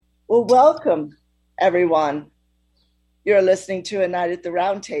Well, welcome, everyone. You're listening to A Night at the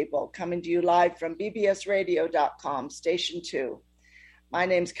Roundtable, coming to you live from bbsradio.com, Station 2. My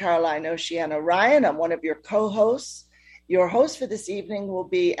name's Caroline Oceana Ryan. I'm one of your co-hosts. Your host for this evening will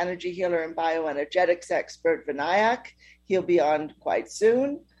be energy healer and bioenergetics expert Vinayak. He'll be on quite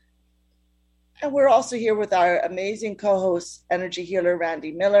soon. And we're also here with our amazing co-host, energy healer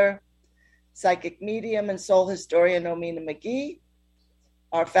Randy Miller, psychic medium and soul historian Omena McGee,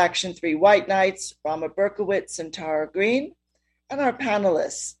 our Faction 3 White Knights, Rama Berkowitz and Tara Green, and our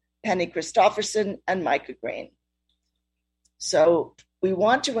panelists, Penny Christoffersen and Micah Green. So we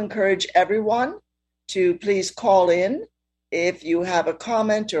want to encourage everyone to please call in if you have a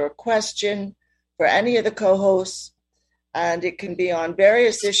comment or a question for any of the co-hosts, and it can be on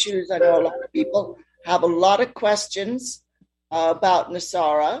various issues. I know a lot of people have a lot of questions about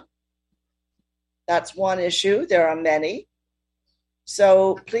Nasara. That's one issue. There are many.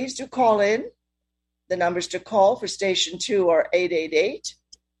 So please do call in. The numbers to call for Station 2 are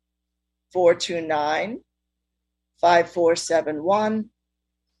 888-429-5471.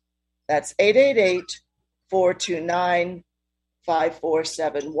 That's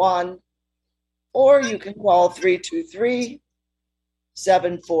 888-429-5471. Or you can call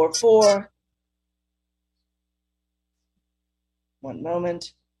 323-744. One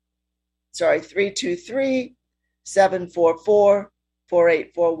moment. Sorry, 323-744.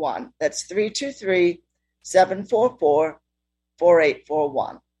 4841. That's 323-744-4841.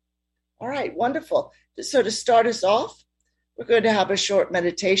 All right, wonderful. So to start us off, we're going to have a short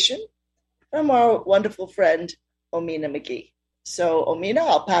meditation from our wonderful friend, Omena McGee. So, Omena,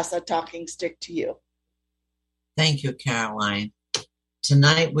 I'll pass that talking stick to you. Thank you, Caroline.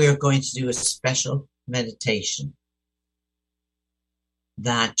 Tonight we are going to do a special meditation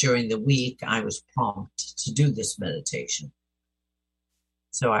that during the week I was prompted to do this meditation.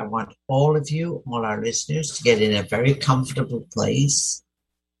 So I want all of you, all our listeners, to get in a very comfortable place.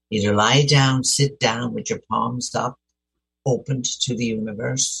 Either lie down, sit down with your palms up, opened to the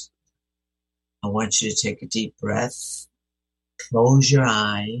universe. I want you to take a deep breath. Close your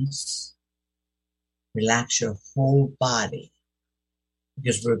eyes. Relax your whole body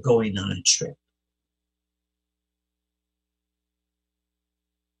because we're going on a trip.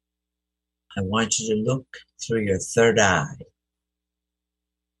 I want you to look through your third eye.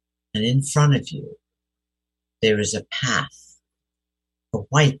 And in front of you, there is a path, a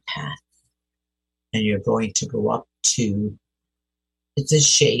white path. And you're going to go up to, it's a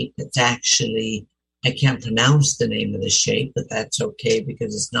shape. It's actually, I can't pronounce the name of the shape, but that's okay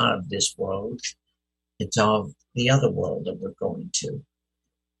because it's not of this world. It's of the other world that we're going to.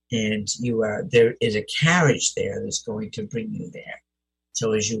 And there is a carriage there that's going to bring you there.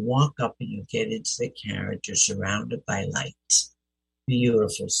 So as you walk up and you get into the carriage, you're surrounded by light.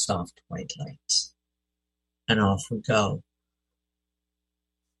 Beautiful, soft white lights. And off we go.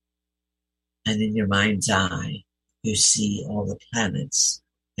 And in your mind's eye, you see all the planets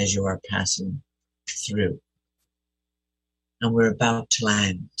as you are passing through. And we're about to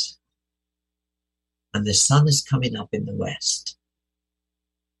land. And the sun is coming up in the west.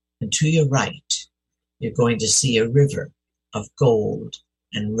 And to your right, you're going to see a river of gold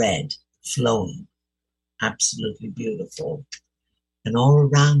and red flowing. Absolutely beautiful. And all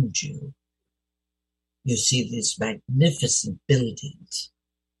around you, you see these magnificent buildings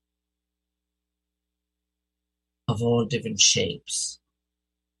of all different shapes.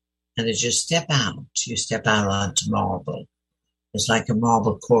 And as you step out onto marble. It's like a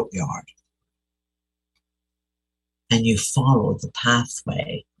marble courtyard. And you follow the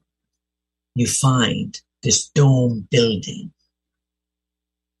pathway. You find this dome building.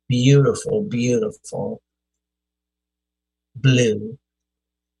 Beautiful, beautiful. Blue,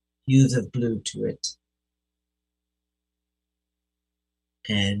 hues of blue to it.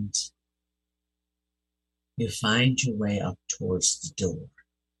 And you find your way up towards the door.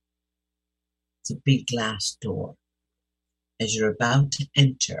 It's a big glass door. As you're about to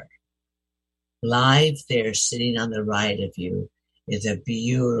enter, live there sitting on the right of you is a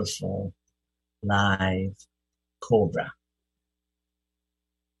beautiful live cobra.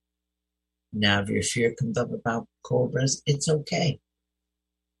 Now, if your fear comes up about cobras, it's okay.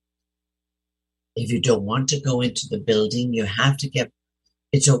 If you don't want to go into the building,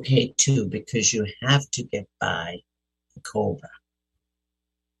 it's okay too, because you have to get by the cobra.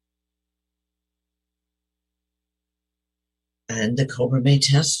 And the cobra may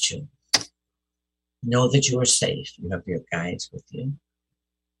test you. Know that you are safe. You have your guides with you.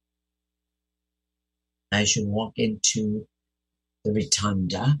 As you walk into the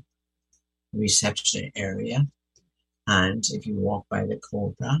rotunda, reception area, and if you walk by the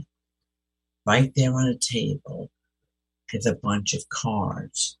cobra, right there on a table is a bunch of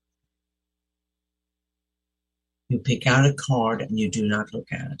cards. You pick out a card and you do not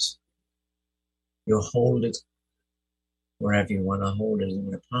look at it. You hold it wherever you want to hold it, in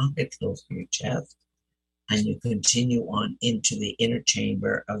your pocket, close to your chest, and you continue on into the inner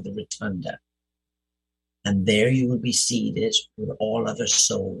chamber of the rotunda. And there you will be seated with all other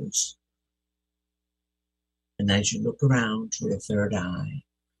souls. And as you look around through the third eye,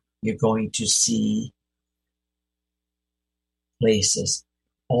 you're going to see places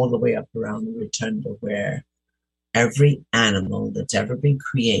all the way up around the rotunda where every animal that's ever been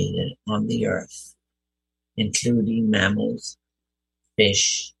created on the earth, including mammals,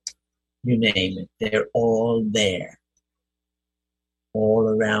 fish, you name it, they're all there, all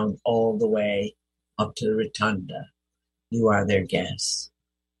around, all the way up to the rotunda. You are their guests.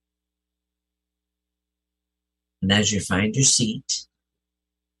 And as you find your seat,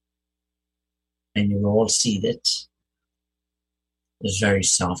 and you're all seated, there's very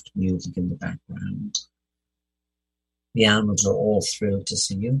soft music in the background. The animals are all thrilled to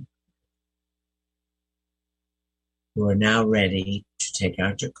see you. You are now ready to take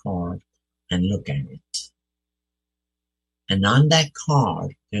out your card and look at it. And on that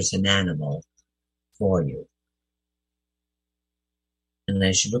card, there's an animal for you. And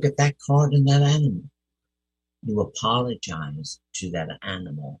as you look at that card and that animal, you apologize to that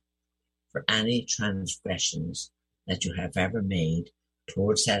animal for any transgressions that you have ever made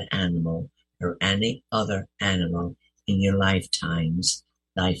towards that animal or any other animal in your lifetime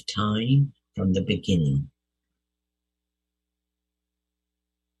from the beginning.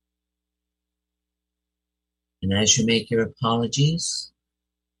 And as you make your apologies,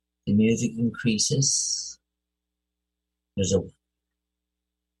 the music increases. There's a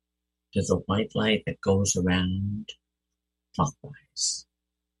white light that goes around clockwise.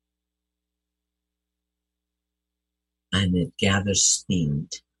 And it gathers speed.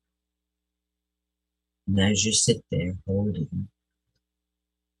 And as you sit there holding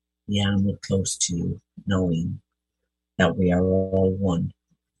the animal close to you, knowing that we are all one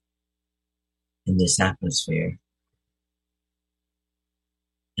in this atmosphere,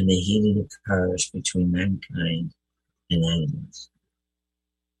 and the healing occurs between mankind and animals.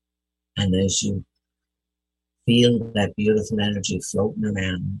 And as you feel that beautiful energy floating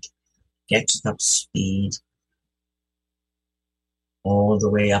around, gets up speed all the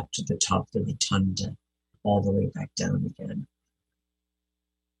way up to the top of the rotunda, all the way back down again.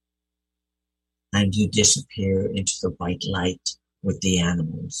 And you disappear into the white light with the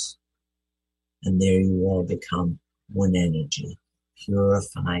animals. And there you all become one energy,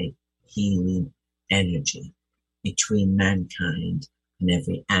 purified, healing energy between mankind and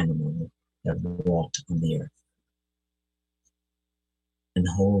every animal that walked on the earth. And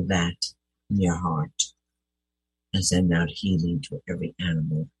hold that in your heart and send out healing to every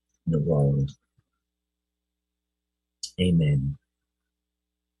animal in the world. Amen.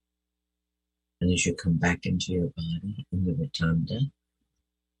 And as you come back into your body in the rotunda,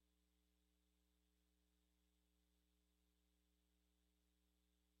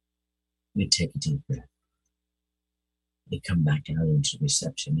 you take a deep breath. You come back out into the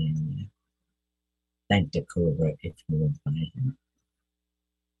reception area. Thank the Cobra if you went by him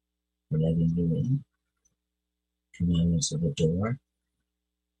for letting you in. Come out into the door.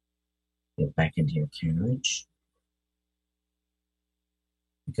 Get back into your carriage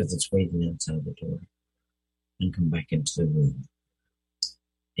because it's waiting outside the door. And come back into the room.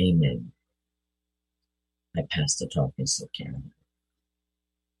 Amen. I pass the talking to Karen.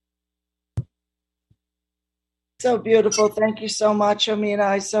 So beautiful. Thank you so much, Omena.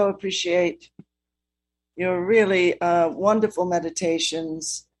 I so appreciate your really wonderful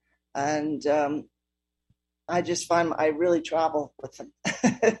meditations. And I just find I really travel with them.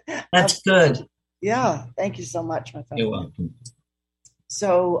 That's good. Yeah. Thank you so much, my friend. You're welcome.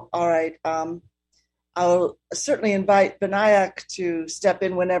 So, all right. I'll certainly invite Vinayak to step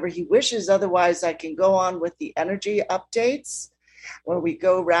in whenever he wishes. Otherwise, I can go on with the energy updates where we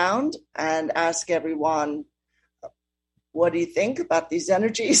go round and ask everyone, what do you think about these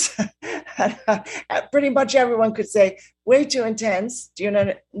energies? Pretty much everyone could say, way too intense. Do you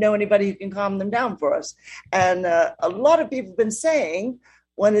know anybody who can calm them down for us? And a lot of people have been saying,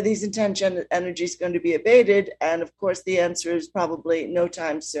 when are these intense energies going to be abated? And of course, the answer is probably no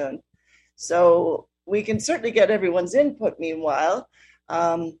time soon. So we can certainly get everyone's input meanwhile.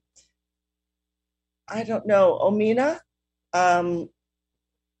 I don't know, Omena,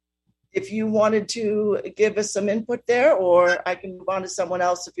 if you wanted to give us some input there, or I can move on to someone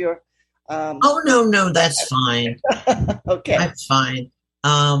else if you're... Oh, no, that's fine. Okay. That's fine.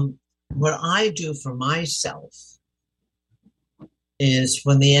 what I do for myself is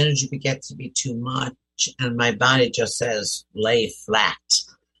when the energy gets to be too much and my body just says lay flat,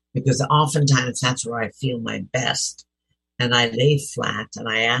 because oftentimes that's where I feel my best. And I lay flat and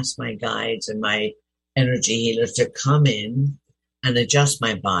I ask my guides and my energy healers to come in and adjust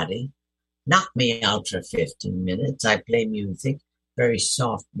my body, knock me out for 15 minutes. I play music, very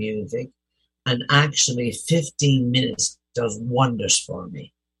soft music, and actually 15 minutes does wonders for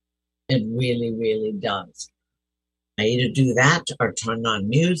me. It really, really does. I either do that or turn on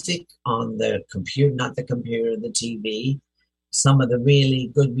music on the computer, not the computer, the TV. Some of the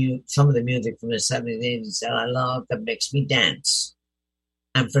really good music, some of the music from the 70s, 80s that I love, that makes me dance.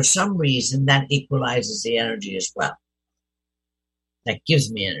 And for some reason, that equalizes the energy as well. That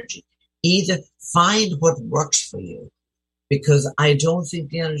gives me energy. Either find what works for you, because I don't think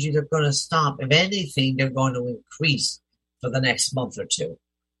the energies are going to stop. If anything, they're going to increase for the next month or two.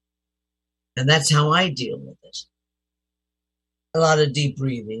 And that's how I deal with it. A lot of deep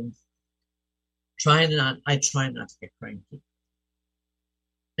breathing. I try not to get cranky.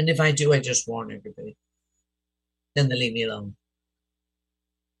 And if I do, I just warn everybody. Then they leave me alone.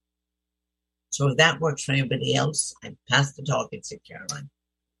 So if that works for anybody else, I pass the talking to Caroline.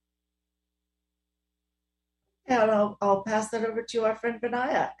 And I'll pass that over to our friend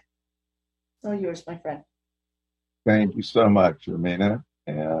Vinayak. So yours, my friend. Thank you so much, Omena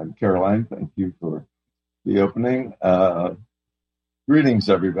and Caroline. Thank you for the opening. Greetings,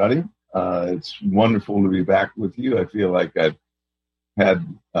 everybody. It's wonderful to be back with you. I feel like I've had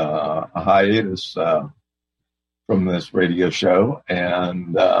a hiatus from this radio show,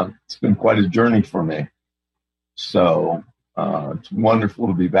 and it's been quite a journey for me. So it's wonderful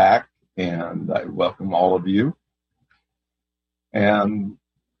to be back, and I welcome all of you. And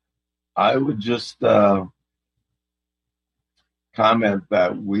I would just comment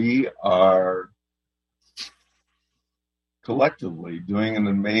that we are collectively doing an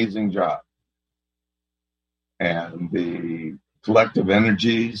amazing job. And the collective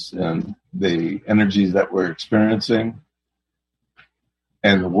energies and the energies that we're experiencing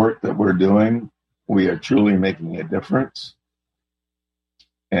and the work that we're doing, we are truly making a difference.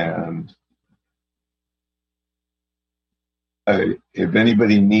 And if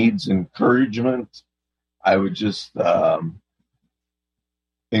anybody needs encouragement, I would just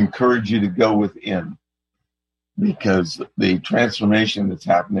encourage you to go within, because the transformation that's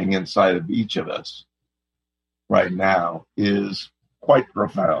happening inside of each of us right now is quite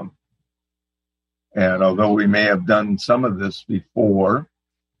profound. And although we may have done some of this before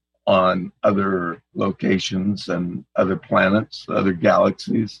on other locations and other planets, other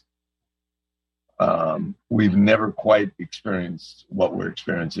galaxies, we've never quite experienced what we're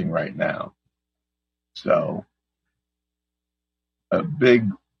experiencing right now. So a big,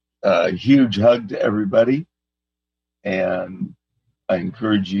 huge hug to everybody. And I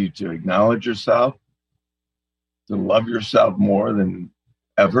encourage you to acknowledge yourself, to love yourself more than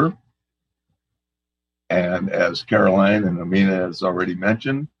ever. And as Caroline and Omena has already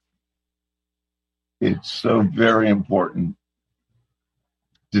mentioned, it's so very important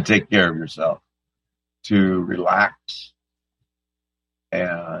to take care of yourself, to relax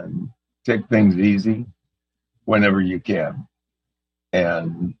and take things easy whenever you can.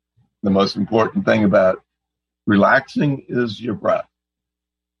 And the most important thing about relaxing is your breath.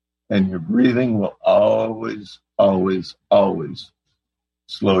 And your breathing will always, always, always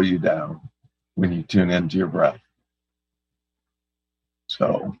slow you down when you tune into your breath.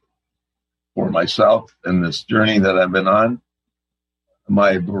 So for myself and this journey that I've been on,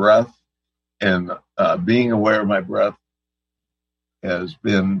 my breath and being aware of my breath has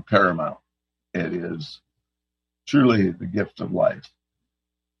been paramount. It is truly the gift of life.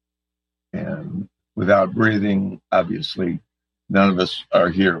 And without breathing, obviously, none of us are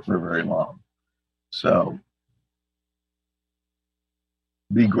here for very long. So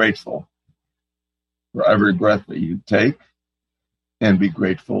be grateful for every breath that you take, and be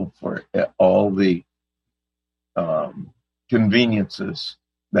grateful for all the conveniences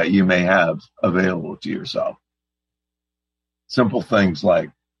that you may have available to yourself. Simple things like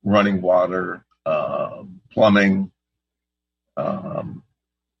running water, plumbing,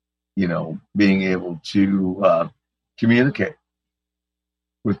 being able to communicate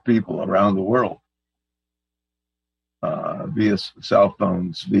with people around the world via cell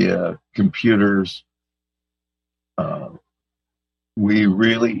phones, via computers. We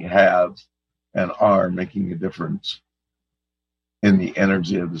really have and are making a difference in the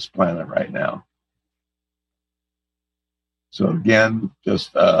energy of this planet right now. So again,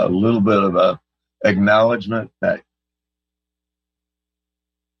 just a little bit of a acknowledgement that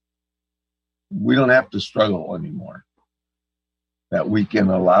we don't have to struggle anymore. That we can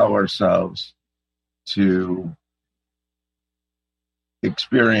allow ourselves to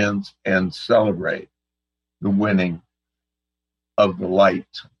experience and celebrate the winning of the light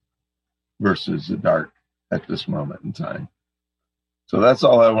versus the dark at this moment in time. So that's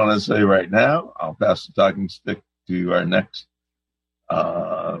all I want to say right now. I'll pass the talking stick to our next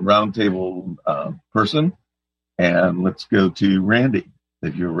roundtable person, and let's go to Randy,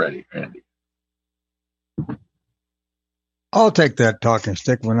 if you're ready, Randy. I'll take that talking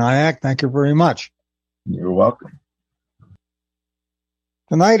stick, Vinayak. Thank you very much. You're welcome.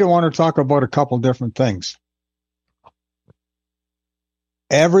 Tonight I want to talk about a couple different things.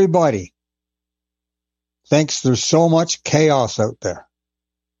 Everybody thinks there's so much chaos out there.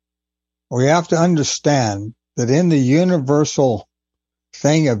 We have to understand that in the universal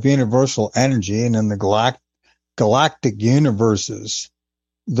thing of universal energy and in the galactic universes,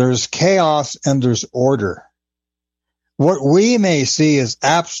 there's chaos and there's order. What we may see as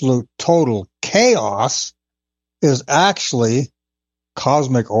absolute total chaos is actually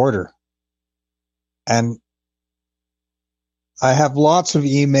cosmic order. And I have lots of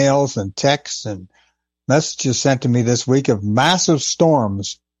emails and texts and messages sent to me this week of massive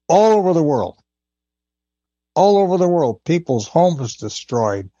storms all over the world. All over the world. People's homes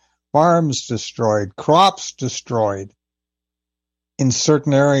destroyed, farms destroyed, crops destroyed. In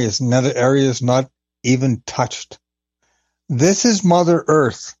certain areas, in other areas not even touched. This is Mother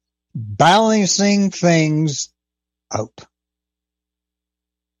Earth balancing things out.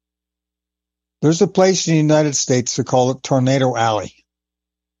 There's a place in the United States, they call it Tornado Alley.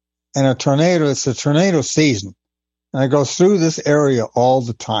 And it's a tornado season. And I go through this area all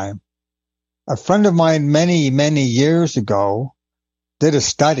the time. A friend of mine many, many years ago did a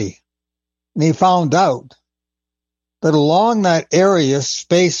study. And he found out that along that area,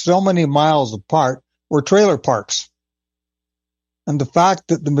 spaced so many miles apart, were trailer parks. And the fact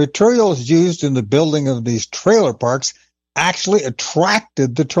that the materials used in the building of these trailer parks actually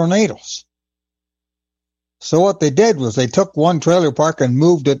attracted the tornadoes. So what they did was they took one trailer park and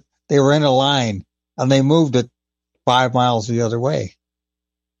moved it. They were in a line, and they moved it 5 miles the other way.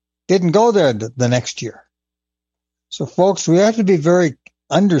 Didn't go there the next year. So, folks, we have to be very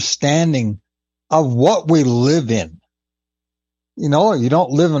understanding of what we live in. You know, you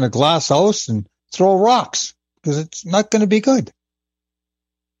don't live in a glass house and throw rocks because it's not going to be good.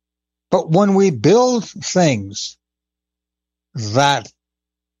 But when we build things that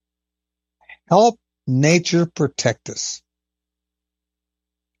help nature protect us.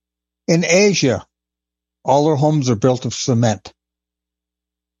 In Asia, all their homes are built of cement.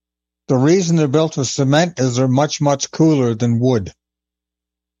 The reason they're built of cement is they're much, much cooler than wood.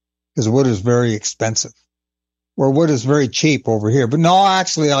 Because wood is very expensive. Where wood is very cheap over here. But no,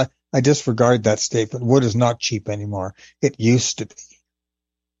 actually, I disregard that statement. Wood is not cheap anymore. It used to be.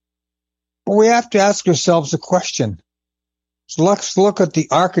 But we have to ask ourselves a question. So let's look at the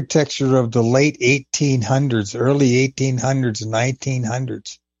architecture of the late 1800s, early 1800s, and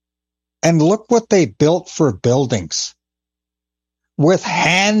 1900s. And look what they built for buildings. With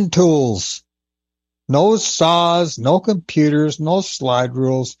hand tools. No saws, no computers, no slide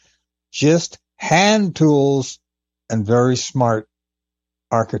rules. Just hand tools and very smart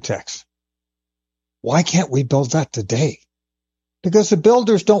architects. Why can't we build that today? Because the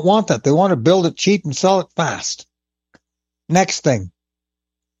builders don't want that. They want to build it cheap and sell it fast. Next thing.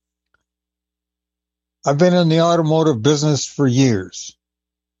 I've been in the automotive business for years.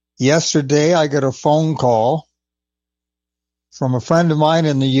 Yesterday, I got a phone call from a friend of mine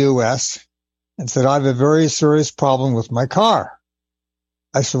in the U.S. and said, I have a very serious problem with my car.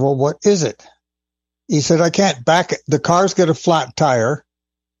 I said, well, what is it? He said, I can't back it. The car's got a flat tire,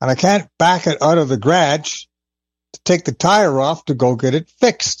 and I can't back it out of the garage to take the tire off to go get it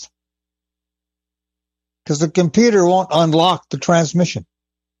fixed. Because the computer won't unlock the transmission.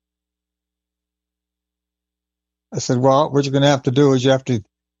 I said, well, what you're going to have to do is you have to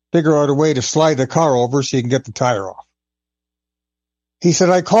figure out a way to slide the car over so you can get the tire off. He said,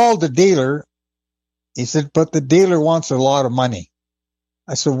 I called the dealer. He said, but the dealer wants a lot of money.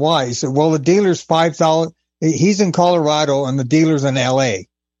 I said, why? He said, well, the dealer's $5,000. He's in Colorado and the dealer's in L.A.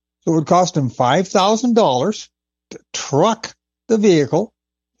 So it would cost him $5,000 to truck the vehicle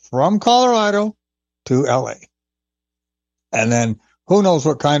from Colorado to L.A. And then who knows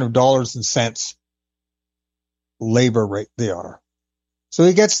what kind of dollars and cents labor rate they are. So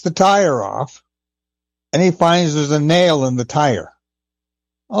he gets the tire off and he finds there's a nail in the tire.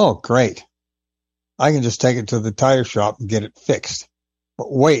 Oh, great. I can just take it to the tire shop and get it fixed.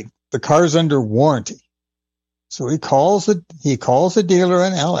 But wait, the car's under warranty. So he calls the dealer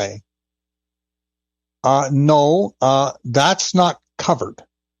in L.A. No, that's not covered.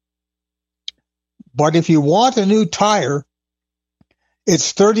 But if you want a new tire,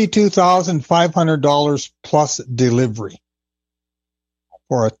 it's $32,500 plus delivery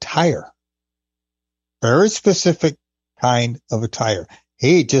for a tire. Very specific kind of a tire.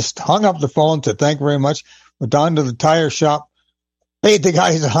 He just hung up the phone to thank you very much. Went down to the tire shop, paid the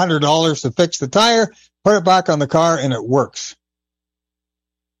guys $100 to fix the tire, put it back on the car, and it works.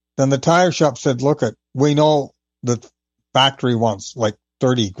 Then the tire shop said, look, we know the factory wants like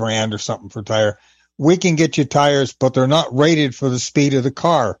 30 grand or something for tire. We can get you tires, but they're not rated for the speed of the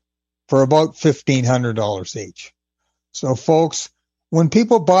car, for about $1,500 each. So folks, when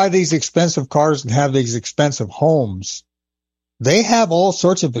people buy these expensive cars and have these expensive homes, they have all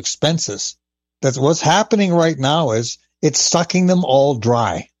sorts of expenses. That's what's happening right now is it's sucking them all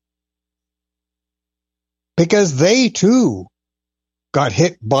dry. Because they too got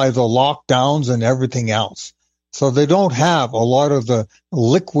hit by the lockdowns and everything else. So they don't have a lot of the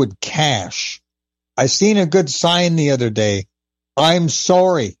liquid cash. I seen a good sign the other day. I'm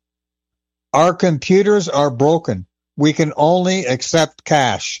sorry. Our computers are broken. We can only accept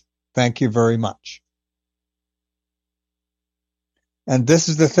cash. Thank you very much. And this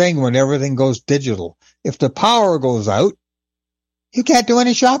is the thing when everything goes digital. If the power goes out, you can't do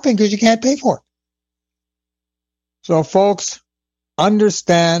any shopping because you can't pay for it. So folks,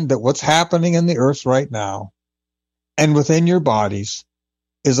 understand that what's happening in the earth right now and within your bodies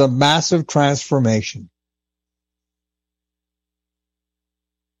is a massive transformation.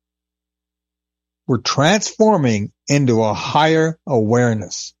 We're transforming into a higher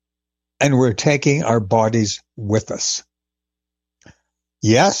awareness, and we're taking our bodies with us.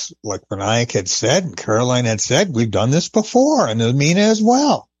 Yes, like Vinayak had said, and Caroline had said, we've done this before, and Omena as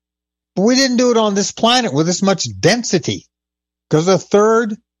well. But we didn't do it on this planet with this much density. Because the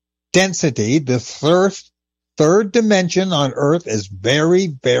third density, the third dimension on Earth is very,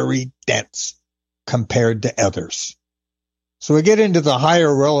 very dense compared to others. So we get into the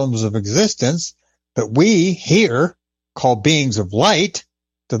higher realms of existence that we here call beings of light.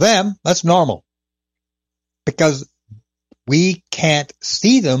 To them, that's normal. Because we can't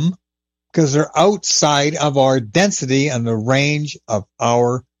see them because they're outside of our density and the range of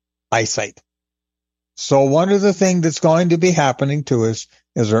our eyesight. So one of the things that's going to be happening to us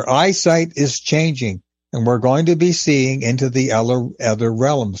is our eyesight is changing, and we're going to be seeing into the other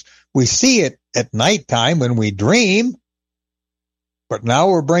realms. We see it at nighttime when we dream, but now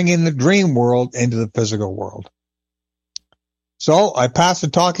we're bringing the dream world into the physical world. So I pass the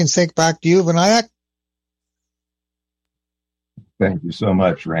talking stick back to you, Vinayak. Thank you so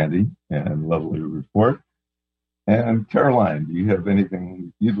much, Randy, and lovely report. And Caroline, do you have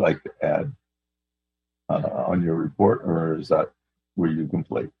anything you'd like to add on your report, or is that where you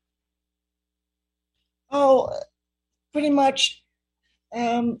complete? Oh, pretty much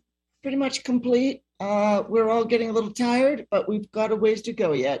complete. We're all getting a little tired, but we've got a ways to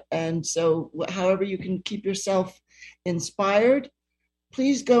go yet. And so however you can keep yourself inspired,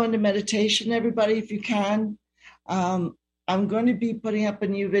 please go into meditation, everybody, if you can. I'm going to be putting up a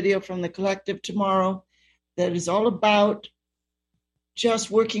new video from the collective tomorrow that is all about just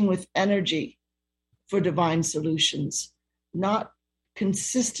working with energy for divine solutions, not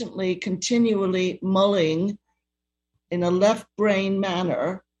consistently, continually mulling in a left brain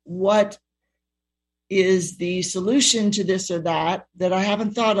manner what is the solution to this or that I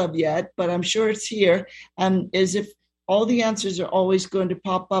haven't thought of yet, but I'm sure it's here, and as if all the answers are always going to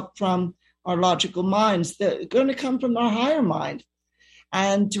pop up from our logical minds. They're going to come from our higher mind.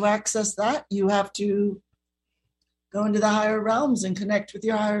 And to access that, you have to go into the higher realms and connect with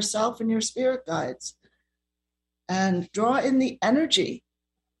your higher self and your spirit guides. And draw in the energy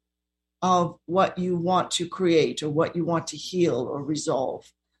of what you want to create or what you want to heal or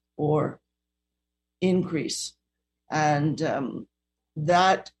resolve or increase. And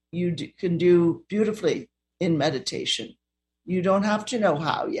that you can do beautifully in meditation. You don't have to know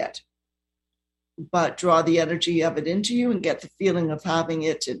how yet, but draw the energy of it into you and get the feeling of having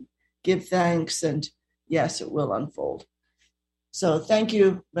it and give thanks. And yes, it will unfold. So thank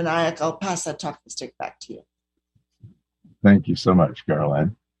you, Vinayak. I'll pass that talking stick back to you. Thank you so much,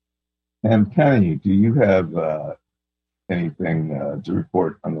 Caroline. And Penny, do you have anything to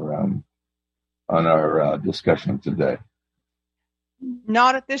report on our discussion today?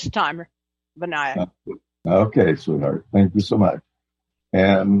 Not at this time, Vinayak. Okay, sweetheart. Thank you so much.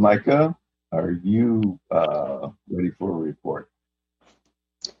 And Micah, are you ready for a report?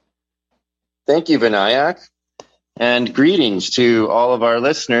 Thank you, Vinayak. And greetings to all of our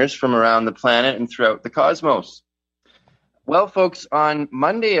listeners from around the planet and throughout the cosmos. Well, folks, on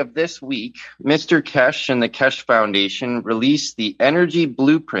Monday of this week, Mr. Kesh and the Kesh Foundation released the energy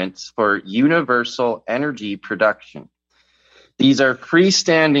blueprints for universal energy production. These are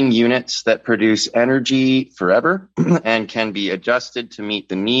freestanding units that produce energy forever and can be adjusted to meet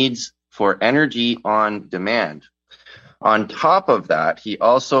the needs for energy on demand. On top of that, he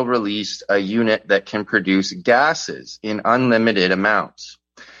also released a unit that can produce gases in unlimited amounts.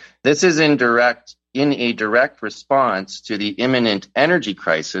 This is in a direct response to the imminent energy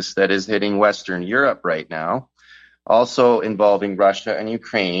crisis that is hitting Western Europe right now, also involving Russia and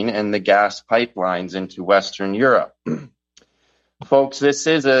Ukraine and the gas pipelines into Western Europe. Folks, this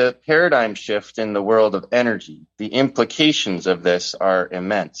is a paradigm shift in the world of energy. The implications of this are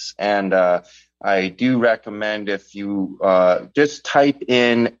immense. And I do recommend if you just type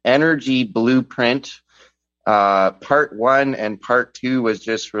in energy blueprint, part 1 and part 2 was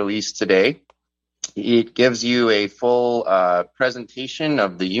just released today. It gives you a full presentation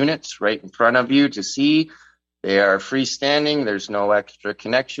of the units right in front of you to see. They are freestanding. There's no extra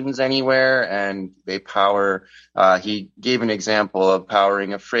connections anywhere, and they power. He gave an example of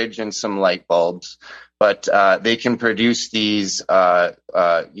powering a fridge and some light bulbs, but they can produce these,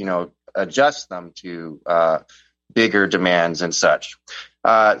 adjust them to bigger demands and such.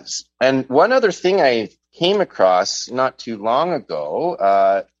 And one other thing I came across not too long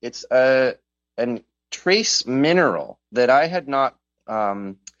ago, it's a trace mineral that I had not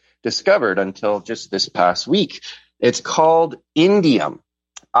discovered until just this past week. It's called indium,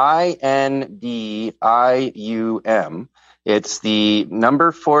 INDIUM. It's the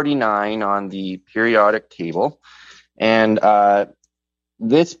number 49 on the periodic table. And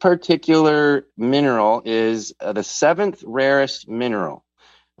this particular mineral is the 7th rarest mineral.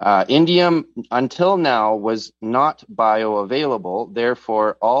 Indium, until now, was not bioavailable.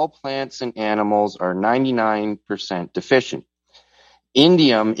 Therefore, all plants and animals are 99% deficient.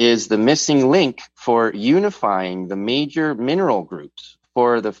 Indium is the missing link for unifying the major mineral groups.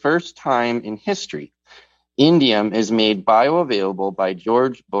 For the first time in history, indium is made bioavailable by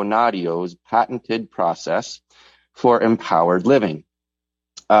George Bonadio's patented process for empowered living.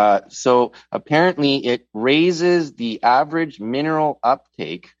 So apparently it raises the average mineral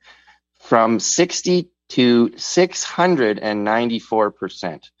uptake from 60 to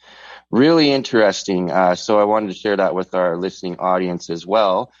 694%. Really interesting. So I wanted to share that with our listening audience as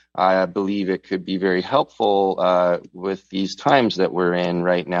well. I believe it could be very helpful with these times that we're in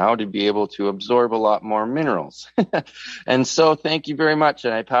right now to be able to absorb a lot more minerals. And so thank you very much.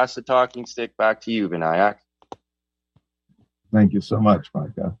 And I pass the talking stick back to you, Vinayak. Thank you so much,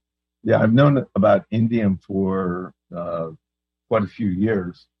 Micah. Yeah, I've known about indium for quite a few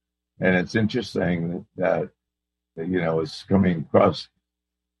years, and it's interesting that it's coming across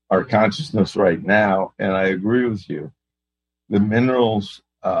our consciousness right now. And I agree with you. The minerals,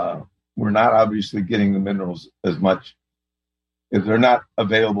 we're not obviously getting the minerals as much if they're not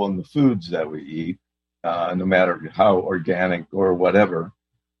available in the foods that we eat, no matter how organic or whatever.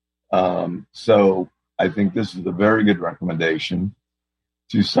 So I think this is a very good recommendation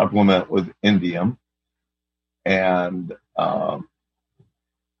to supplement with indium and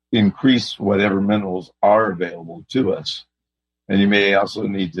increase whatever minerals are available to us. And you may also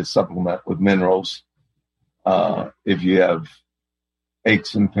need to supplement with minerals if you have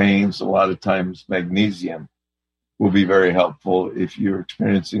aches and pains. A lot of times magnesium will be very helpful if you're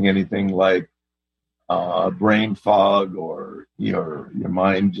experiencing anything like brain fog, or your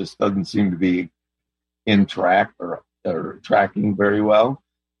mind just doesn't seem to be in track or tracking very well.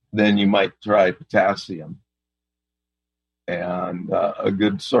 Then you might try potassium. And a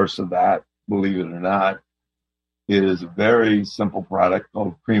good source of that, believe it or not, is a very simple product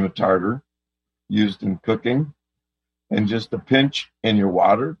called cream of tartar, used in cooking, and just a pinch in your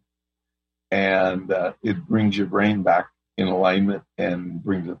water, and it brings your brain back in alignment and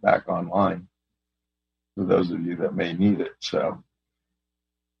brings it back online for those of you that may need it. So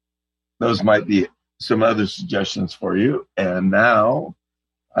those might be some other suggestions for you. And now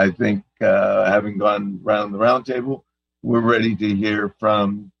I think having gone around the roundtable, we're ready to hear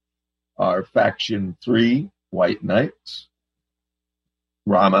from our Faction 3 White Knights,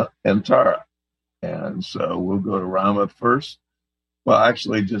 Rama and Tara. And so we'll go to Rama first. Well,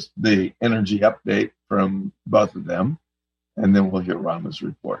 actually, just the energy update from both of them, and then we'll hear Rama's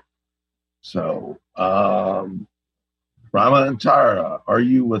report. So, Rama and Tara, are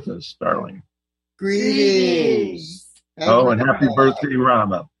you with us, darling? Greetings. And happy birthday,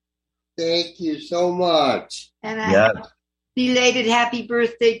 Rama. Thank you so much. And a belated happy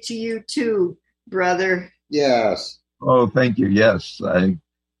birthday to you too, brother. Yes. Oh, thank you. Yes, I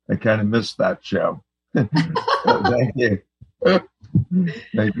kind of missed that show. Thank you.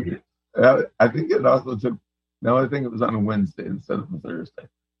 Maybe. I think it also took. No, I think it was on a Wednesday instead of a Thursday.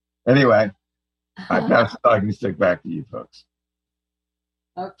 Anyway, I pass the talking stick back to you folks.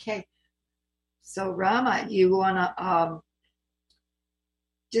 Okay. So, Rama, you want to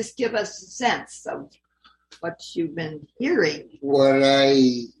just give us a sense of what you've been hearing? What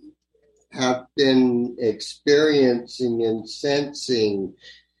I have been experiencing and sensing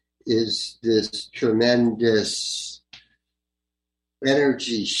is this tremendous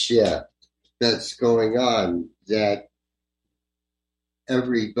energy shift that's going on, that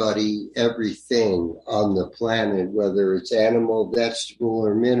everybody, everything on the planet, whether it's animal, vegetable,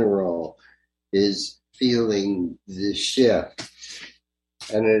 or mineral, is feeling the shift.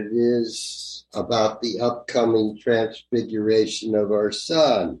 And it is about the upcoming transfiguration of our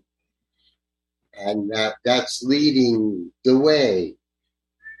sun. And that's leading the way.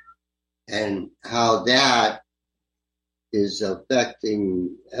 And how that is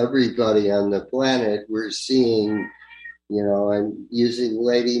affecting everybody on the planet. We're seeing, I'm using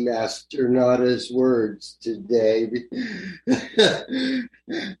Lady Master Nada's words today.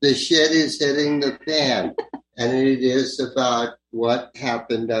 The shit is hitting the fan. And it is about what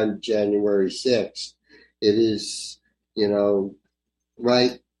happened on January 6th. It is,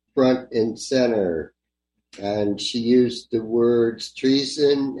 right front and center. And she used the words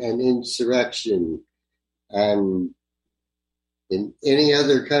treason and insurrection. And in any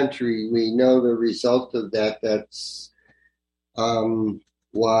other country, we know the result of that. That's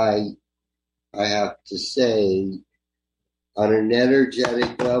why I have to say, on an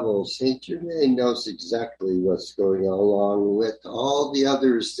energetic level, Saint Germain knows exactly what's going on, along with all the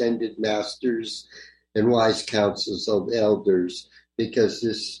other ascended masters and wise councils of elders, because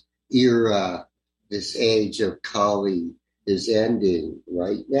this era, this age of Kali is ending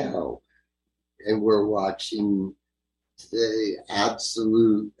right now. And we're watching the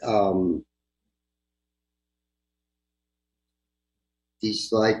absolute,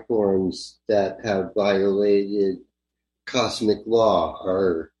 these life forms that have violated cosmic law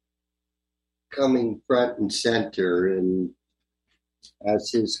are coming front and center. And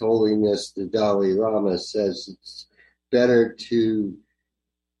as His Holiness the Dalai Lama says, it's better to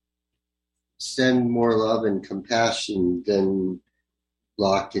send more love and compassion than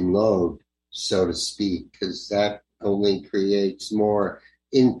lock and load, so to speak, because that only creates more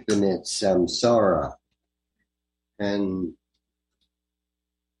infinite samsara. And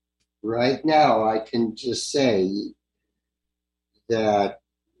right now, I can just say that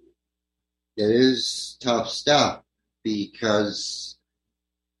it is tough stuff, because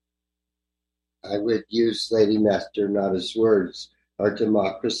I would use Lady Master Nada's words, our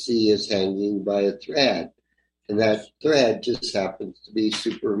democracy is hanging by a thread. And that thread just happens to be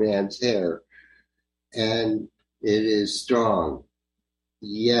Superman's hair. And it is strong.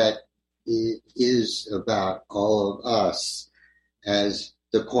 Yet it is about all of us as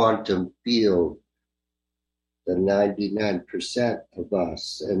the quantum field, the 99% of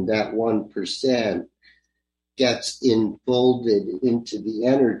us. And that 1% gets enfolded into the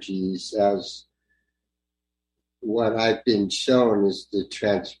energies as what I've been shown is the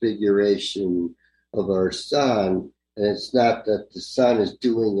transfiguration of our sun. And it's not that the sun is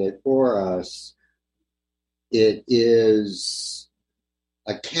doing it for us. It is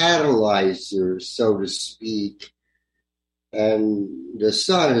a catalyzer, so to speak. And the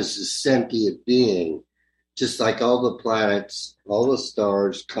sun is a sentient being, just like all the planets, all the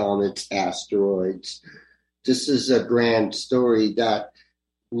stars, comets, asteroids. This is a grand story that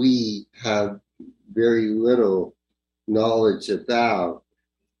we have very little knowledge about.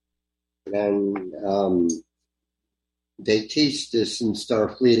 And they teach this in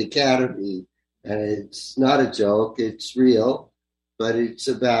Starfleet Academy. And it's not a joke, it's real, but it's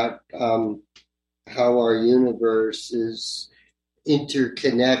about how our universe is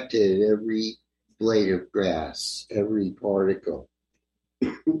interconnected, every blade of grass, every particle.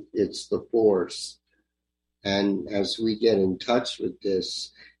 It's the force. And as we get in touch with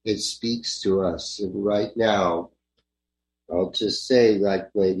this, it speaks to us. And right now, I'll just say, like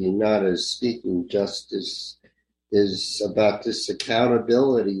Lady Nada is speaking, justice is about this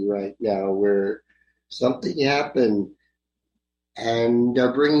accountability right now, where something happened and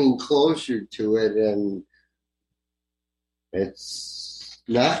they're bringing closure to it, and it's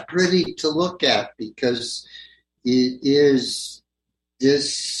not pretty to look at, because it is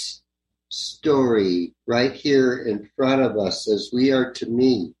this story right here in front of us as we are to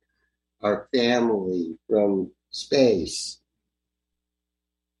meet our family from space.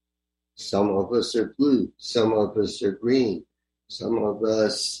 Some of us are blue, some of us are green, some of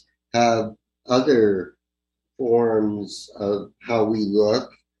us have other forms of how we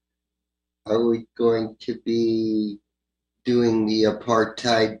look? Are we going to be doing the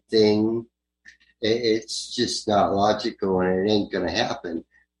apartheid thing? It's just not logical, and it ain't going to happen.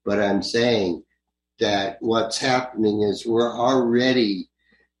 But I'm saying that what's happening is we're already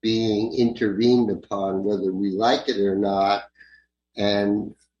being intervened upon, whether we like it or not.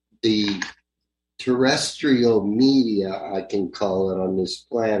 And the terrestrial media, I can call it, on this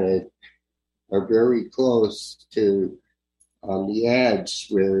planet are very close to on the edge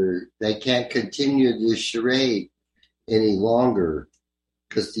where they can't continue this charade any longer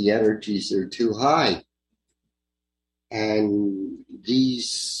because the energies are too high. And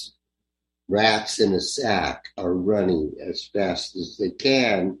these rats in a sack are running as fast as they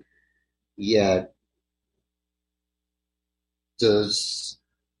can, yet does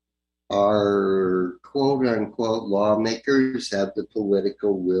our quote-unquote lawmakers have the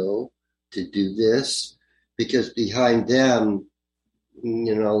political will to do this? Because behind them,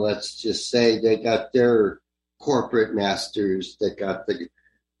 let's just say they got their corporate masters that got the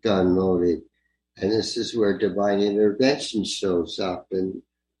gun loaded. And this is where divine intervention shows up. And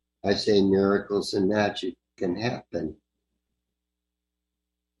I say miracles and magic can happen.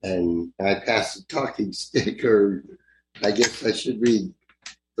 And I pass the talking stick, or I guess I should read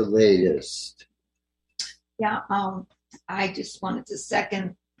the latest. Yeah, I just wanted to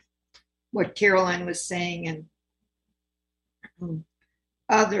second what Caroline was saying, and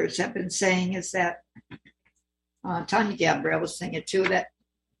others have been saying, is that Tanya Gabrielle was saying it too, that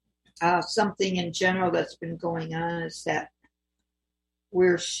something in general that's been going on is that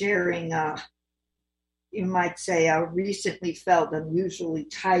we're sharing, you might say, a recently felt unusually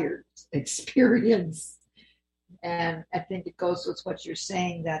tired experience. And I think it goes with what you're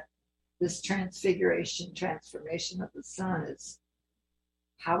saying, that this transformation of the sun is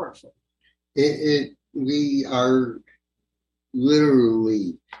powerful. We are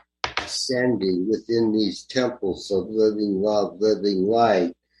literally ascending within these temples of living love, living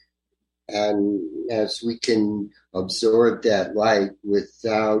light. And as we can absorb that light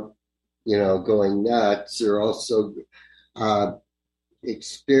without, going nuts, or also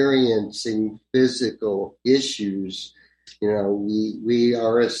experiencing physical issues, we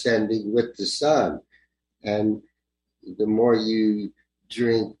are ascending with the sun. And the more you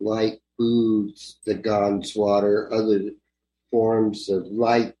drink light foods, the Gan's water, other forms of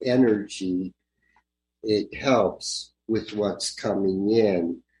light energy, it helps with what's coming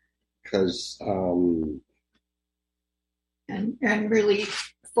in. Because and really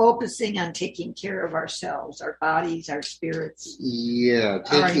focusing on taking care of ourselves, our bodies, our spirits. Yeah,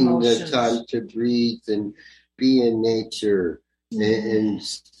 taking the time to breathe and be in nature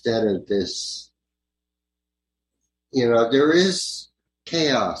instead of this. There is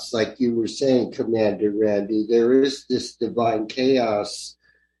chaos, like you were saying, Commander Randy. There is this divine chaos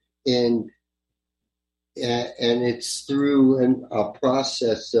and it's through a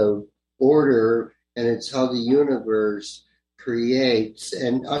process of order, and it's how the universe creates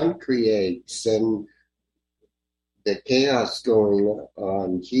and uncreates. And the chaos going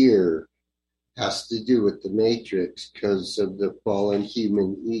on here has to do with the matrix because of the fallen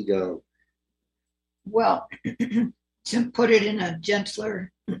human ego. Well, to put it in a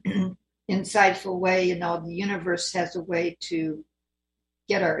gentler, insightful way, the universe has a way to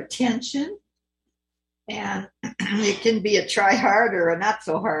get our attention. And it can be a try hard or a not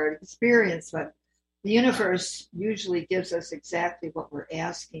so hard experience, but the universe usually gives us exactly what we're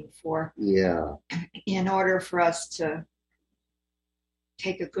asking for. Yeah. In order for us to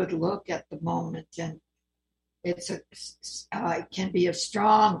take a good look at the moment. And it can be a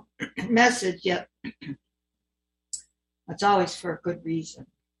strong message, yet it's always for a good reason.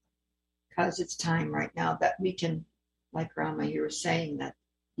 Because it's time right now that we can, like Rama, you were saying, that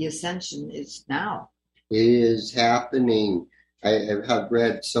the ascension is now. It is happening. I have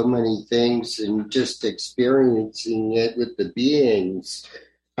read so many things and just experiencing it with the beings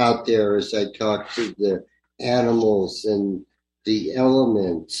out there as I talk to the animals and the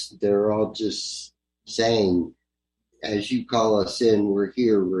elements. They're all just saying, as you call us in, we're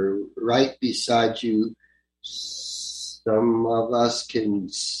here. We're right beside you. Some of us can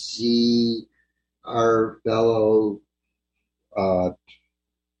see our fellow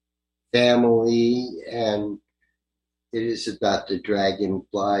family, and it is about the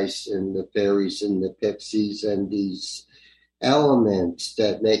dragonflies and the fairies and the pixies and these elements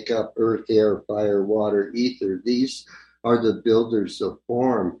that make up earth, air, fire, water, ether. These are the builders of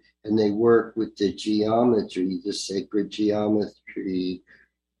form, and they work with the geometry, the sacred geometry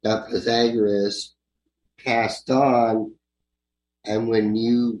that Pythagoras passed on. And when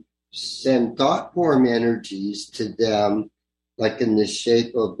you send thought form energies to them, like in the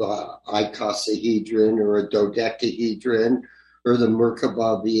shape of an icosahedron or a dodecahedron or the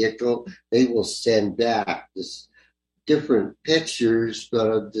Merkaba vehicle. They will send back this different pictures, but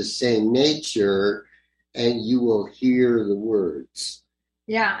of the same nature, and you will hear the words.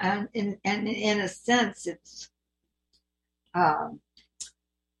 Yeah, and in a sense, it's. I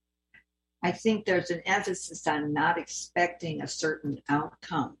think there's an emphasis on not expecting a certain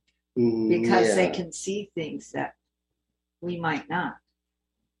outcome because they can see things that we might not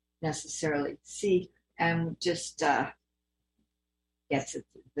necessarily see, and just yes,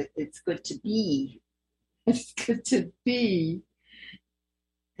 it's good to be. It's good to be.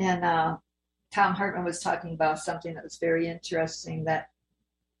 And Tom Hartman was talking about something that was very interesting, that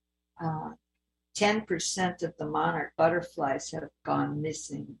 10% of the monarch butterflies have gone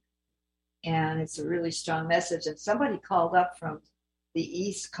missing. And it's a really strong message. And somebody called up from the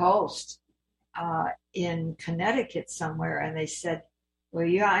East Coast in Connecticut somewhere, and they said, well,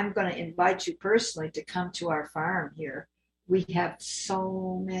 yeah, I'm going to invite you personally to come to our farm here. We have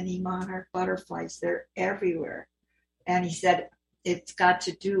so many monarch butterflies. They're everywhere. And he said, it's got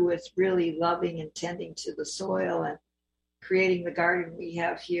to do with really loving and tending to the soil and creating the garden we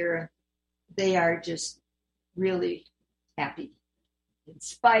have here. And they are just really happy in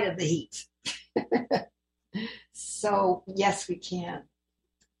spite of the heat. So, yes, we can.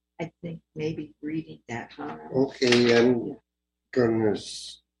 I think maybe reading that, huh? Okay, I'm going to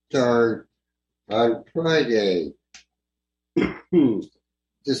start on Friday.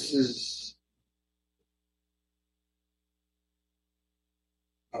 This is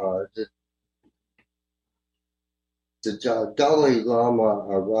the Dalai Lama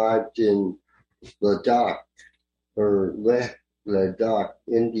arrived in Ladakh,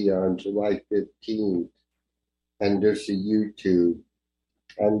 India on July 15th, and there's a YouTube.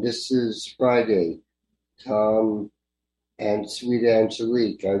 And this is Friday. Tom and Sweet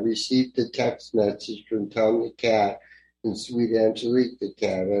Angelique. I received a text message from Tom the cat and Sweet Angelique the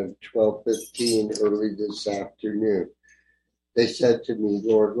cat at 12:15 early this afternoon. They said to me,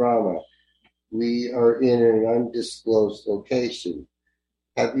 Lord Rama, we are in an undisclosed location.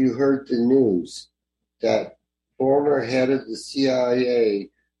 Have you heard the news that former head of the CIA,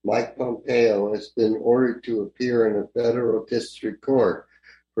 Mike Pompeo, has been ordered to appear in a federal district court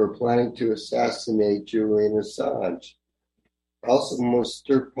for planning to assassinate Julian Assange? Also,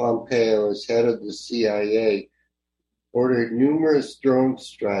 Mr. Pompeo, as head of the CIA, ordered numerous drone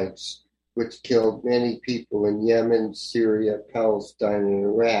strikes which killed many people in Yemen, Syria, Palestine, and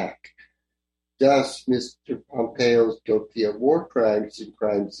Iraq. Thus, Mr. Pompeo is guilty of war crimes and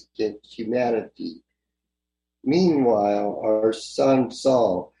crimes against humanity. Meanwhile, our son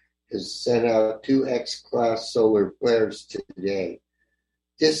Saul has sent out 2 X-class solar flares today.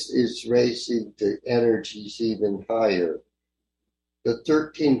 This is raising the energies even higher. The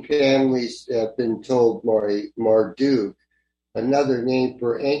 13 families have been told Marduk, another name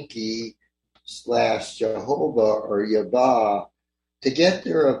for Enki/Jehovah or Yahweh, to get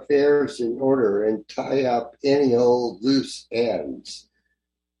their affairs in order and tie up any old loose ends.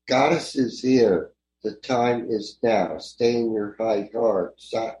 Goddess is here. The time is now. Stay in your high heart.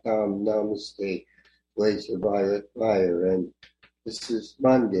 Satam Namaste. Blaze of violet fire. And this is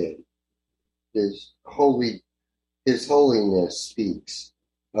Monday. His Holiness speaks.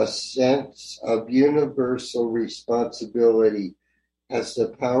 A sense of universal responsibility has the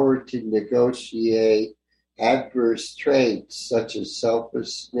power to negotiate adverse traits such as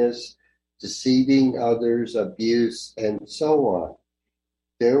selfishness, deceiving others, abuse, and so on.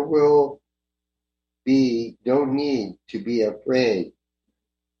 There will be no need to be afraid.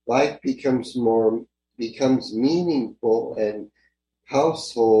 Life becomes meaningful, and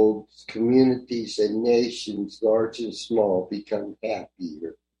households, communities, and nations, large and small, become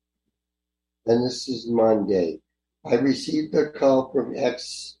happier. And this is Monday. I received a call from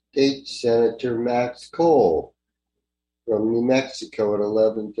ex-state Senator Max Cole from New Mexico at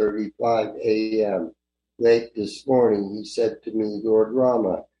 11:35 a.m. Late this morning, he said to me, Lord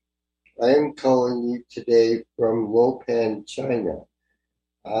Rama, I am calling you today from Lopan, China.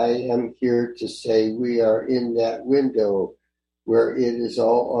 I am here to say we are in that window where it is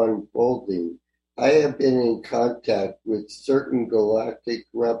all unfolding. I have been in contact with certain galactic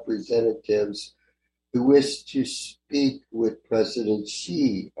representatives who wish to speak with President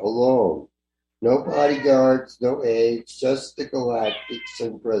Xi alone. No bodyguards, no aides, just the galactics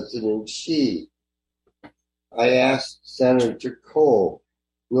and President Xi. I asked Senator Cole,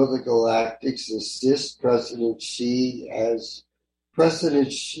 will the galactics assist President Xi as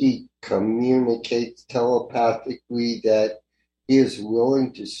President Xi communicates telepathically that he is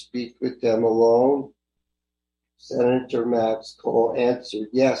willing to speak with them alone? Senator Max Cole answered,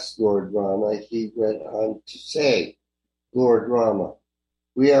 yes, Lord Rama. He went on to say, Lord Rama,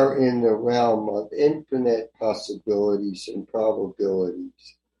 we are in the realm of infinite possibilities and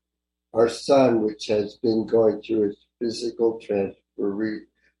probabilities. Our sun, which has been going through its physical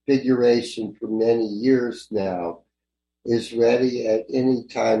transfiguration for many years now, is ready at any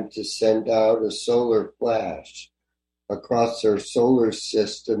time to send out a solar flash across our solar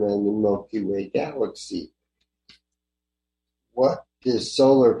system and the Milky Way galaxy. What this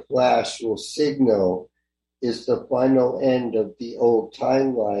solar flash will signal is the final end of the old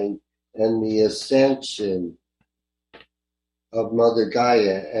timeline and the ascension of Mother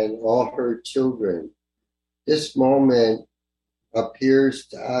Gaia and all her children. This moment appears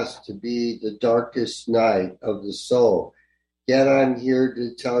to us to be the darkest night of the soul. Yet I'm here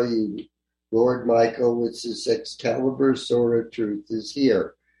to tell you, Lord Micah with his Excalibur sword of truth is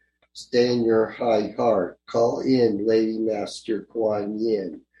here. Stay in your high heart. Call in Lady Master Kuan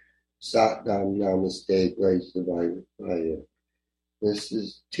Yin. Satnam Namaste, Grace of Fire. This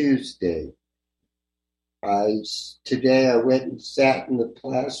is Tuesday. Today I went and sat in the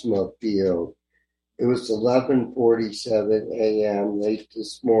plasma field. It was 11:47 a.m. late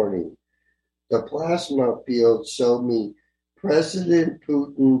this morning. The plasma field showed me President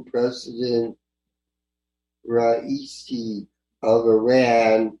Putin, President Raisi of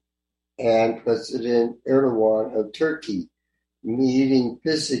Iran, and President Erdogan of Turkey meeting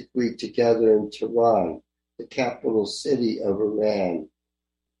physically together in Tehran, the capital city of Iran.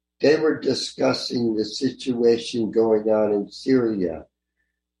 They were discussing the situation going on in Syria.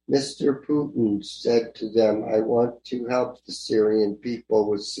 Mr. Putin said to them, I want to help the Syrian people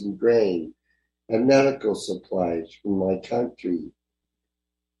with some grain and medical supplies from my country.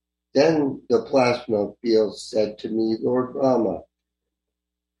 Then the plasma field said to me, Lord Rama,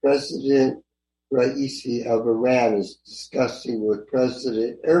 President Raisi of Iran is discussing with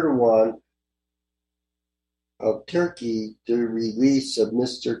President Erdogan of Turkey the release of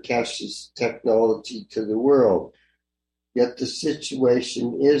Mr. Kesh's technology to the world. Yet the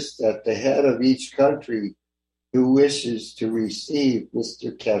situation is that the head of each country who wishes to receive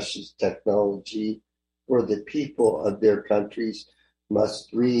Mr. Kesh's technology for the people of their countries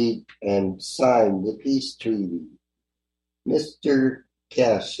must read and sign the peace treaty. Mr.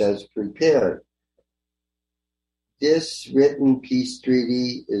 Kesh has prepared. This written peace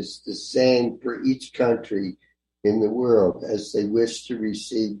treaty is the same for each country in the world as they wish to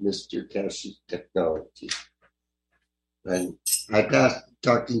receive Mr. Kesh's technology. And I pass the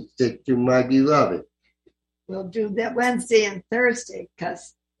talking stick to my beloved. We'll do that Wednesday and Thursday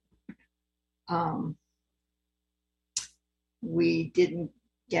because we didn't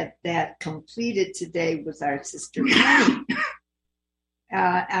get that completed today with our sister Penny.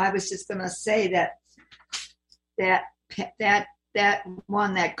 I was just going to say that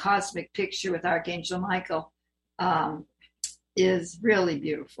one, that cosmic picture with Archangel Michael, is really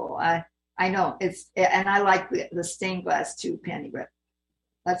beautiful. I know and I like the stained glass too, Penny, but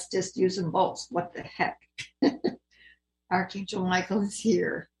let's just use them both. What the heck? Archangel Michael is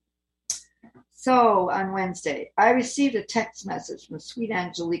here. So on Wednesday, I received a text message from Sweet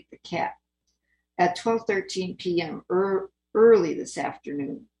Angelique the cat at 12:13 p.m. Early this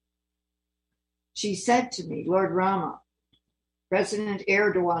afternoon. She said to me, Lord Rama, President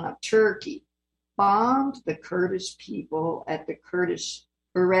Erdogan of Turkey bombed the Kurdish people at the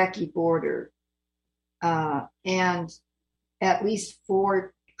Kurdish-Iraqi border, and at least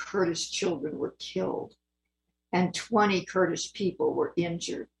 4 Kurdish children were killed, and 20 Kurdish people were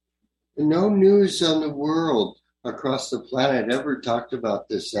injured. No news on the world across the planet ever talked about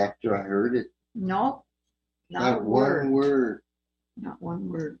this after I heard it. No, not one word. Not one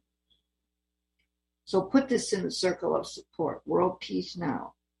word. So put this in the circle of support. World peace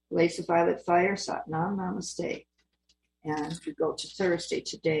now. Blaze of violet fire, Satnam Namaste. And we go to Thursday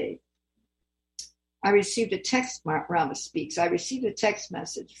today. I received a text, Rama speaks. I received a text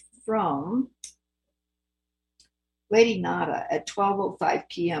message from Lady Nada at 12:05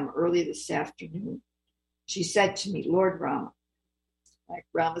 p.m. early this afternoon. She said to me, Lord Rama, like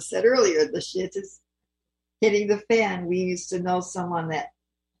Rama said earlier, the shit is hitting the fan. We used to know someone that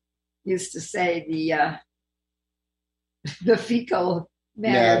used to say the fecal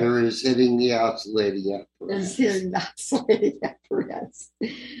matter is hitting the oscillating apparatus. Is hitting the oscillating apparatus.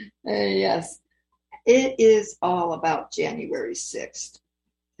 Yes. It is all about January 6th.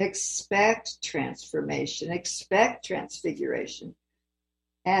 Expect transformation, expect transfiguration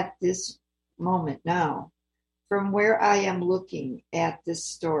at this moment now. From where I am looking at this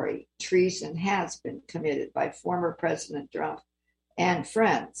story, treason has been committed by former President Trump and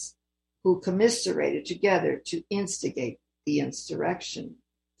friends who commiserated together to instigate the insurrection.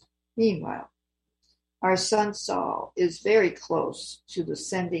 Meanwhile, our son Saul is very close to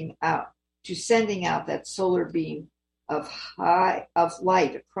sending out that solar beam of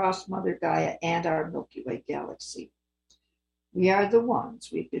light across Mother Gaia and our Milky Way galaxy. We are the ones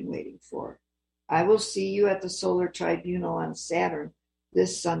we've been waiting for. I will see you at the Solar Tribunal on Saturn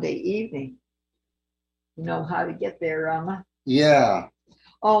this Sunday evening. You know how to get there, Rama? Yeah.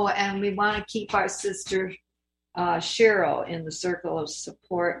 Oh, and we want to keep our sister Cheryl in the circle of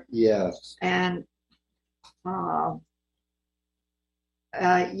support. Yes. And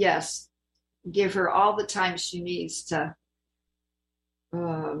yes, give her all the time she needs to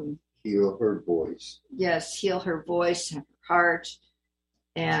heal her voice. Yes, heal her voice and her heart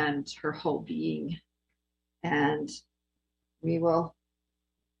and her whole being. And we will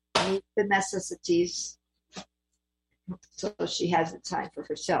meet the necessities so she has the time for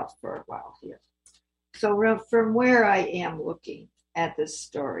herself for a while here. So from where I am looking at this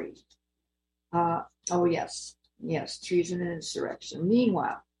story, yes, treason and insurrection.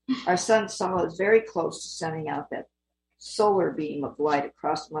 Meanwhile, our son Saul is very close to sending out that solar beam of light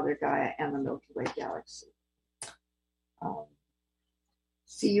across Mother Gaia and the Milky Way galaxy.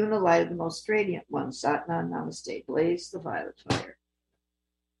 See you in the light of the most radiant one, Satnam Namaste, blaze the violet fire.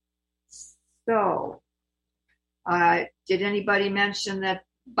 So, did anybody mention that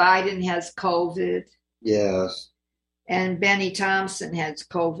Biden has COVID? Yes. And Benny Thompson has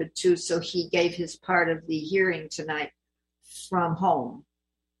COVID too, so he gave his part of the hearing tonight from home.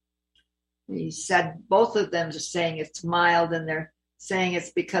 He said both of them are saying it's mild, and they're saying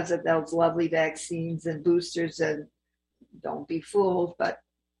it's because of those lovely vaccines and boosters, and don't be fooled. But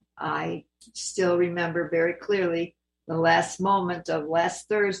I still remember very clearly the last moment of last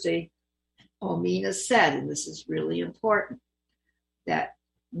Thursday, Omena said, and this is really important, that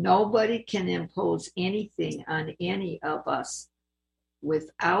nobody can impose anything on any of us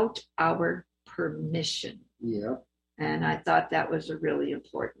without our permission. Yeah. And I thought that was a really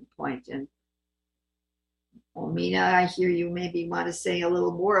important point. And Omena, I hear you maybe want to say a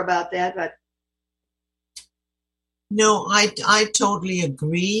little more about that, but no, I totally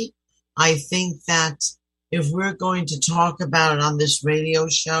agree. I think that if we're going to talk about it on this radio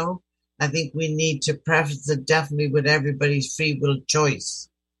show, I think we need to preface it definitely with everybody's free will choice.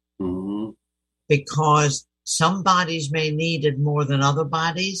 Mm-hmm. Because some bodies may need it more than other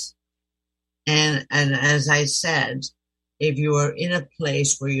bodies. And as I said, if you are in a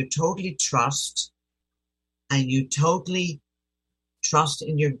place where you totally trust and you totally trust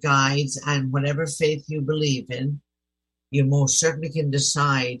in your guides and whatever faith you believe in, you most certainly can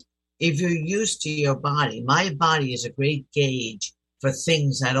decide if you're used to your body. My body is a great gauge for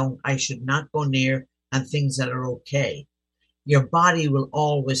things I should not go near and things that are okay. Your body will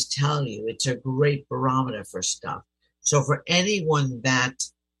always tell you. It's a great barometer for stuff. So for anyone that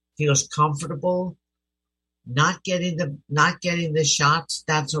feels comfortable not getting the shots,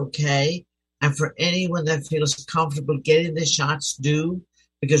 that's okay. And for anyone that feels comfortable getting the shots, do,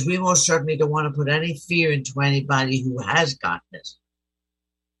 because we most certainly don't want to put any fear into anybody who has gotten it.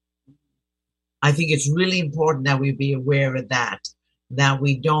 I think it's really important that we be aware of that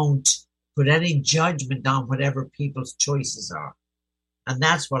we don't put any judgment on whatever people's choices are. And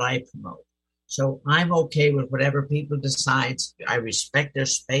that's what I promote. So I'm okay with whatever people decide. I respect their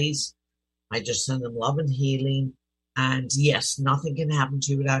space. I just send them love and healing. And yes, nothing can happen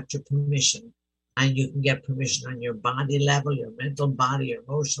to you without your permission. And you can get permission on your body level, your mental body, your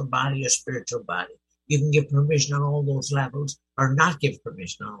emotional body, your spiritual body. You can give permission on all those levels or not give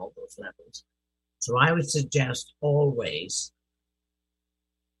permission on all those levels. So I would suggest always,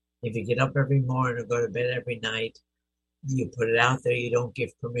 if you get up every morning or go to bed every night, you put it out there. You don't give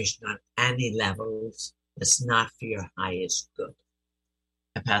permission on any levels. It's not for your highest good.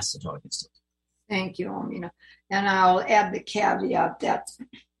 I pass the talking stick. Thank you, Omena. And I'll add the caveat that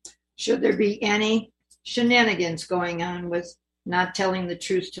should there be any shenanigans going on with not telling the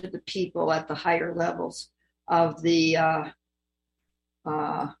truth to the people at the higher levels of the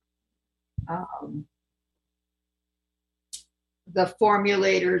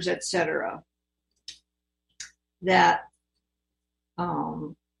formulators, etc., that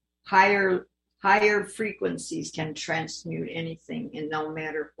higher frequencies can transmute anything and no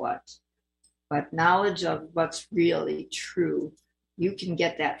matter what. But knowledge of what's really true, you can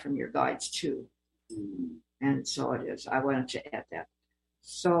get that from your guides too. And so it is. I wanted to add that.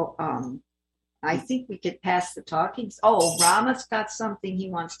 So I think we could pass the talking. Oh, Rama's got something he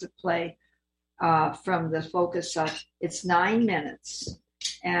wants to play from the focus of, it's 9 minutes.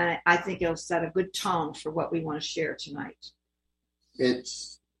 And I think it'll set a good tone for what we want to share tonight.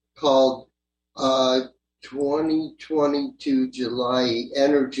 It's called 2022 July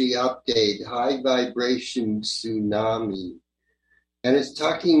Energy Update, High Vibration Tsunami. And it's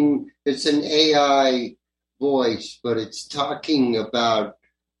an AI voice, but it's talking about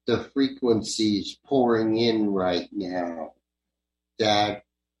the frequencies pouring in right now that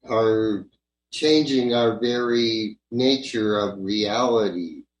are changing our very nature of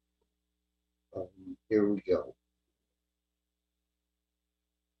reality. Here we go.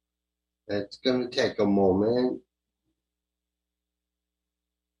 It's going to take a moment.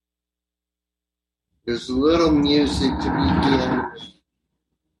 There's a little music to begin.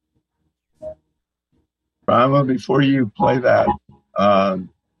 Rama, before you play that, I'd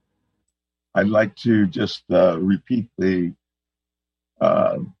like to just repeat the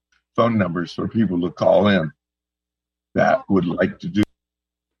phone numbers for people to call in that would like to do.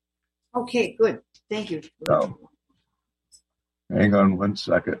 Okay, good. Thank you. So, hang on one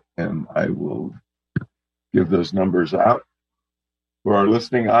second, and I will give those numbers out. For our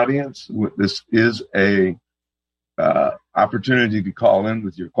listening audience, this is a opportunity to call in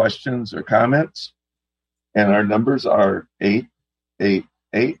with your questions or comments. And our numbers are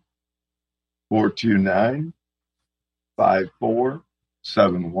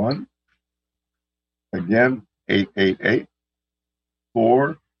 888-429-5471. Again,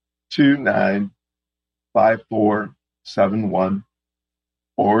 888-429-5471.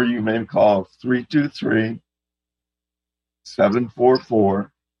 Or you may call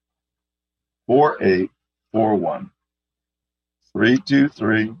 323-744-4841.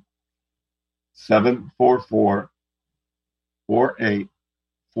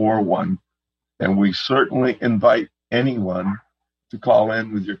 323-744-4841. And we certainly invite anyone to call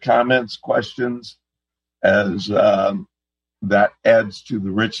in with your comments, questions, as that adds to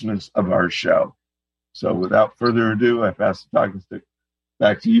the richness of our show. So without further ado, I pass the talking stick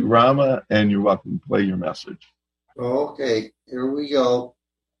back to you, Rama, and you're welcome to play your message. Okay, here we go.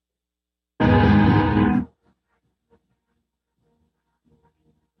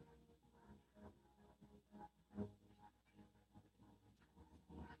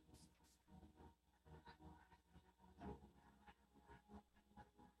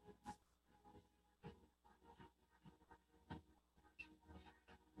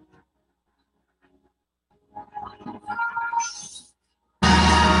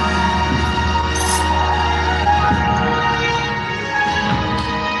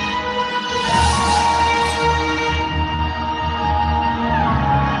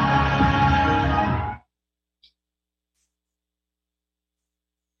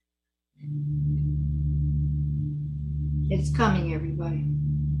 It's coming, everybody.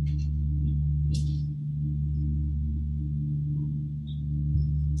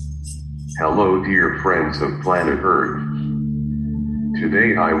 Hello, dear friends of planet Earth.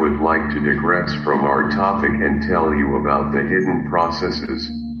 Today I would like to digress from our topic and tell you about the hidden processes,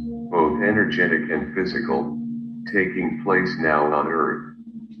 both energetic and physical, taking place now on Earth.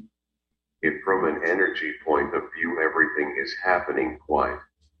 If from an energy point of view everything is happening quite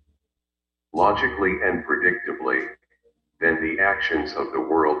logically and predictably, then the actions of the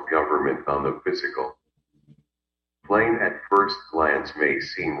world government on the physical plane at first glance may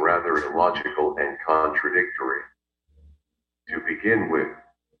seem rather illogical and contradictory. To begin with,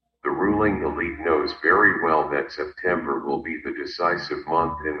 the ruling elite knows very well that September will be the decisive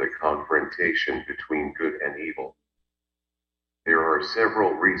month in the confrontation between good and evil. There are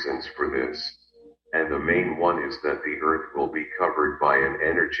several reasons for this, and the main one is that the Earth will be covered by an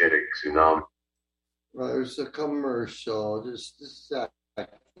energetic tsunami. Well, there's a commercial, just a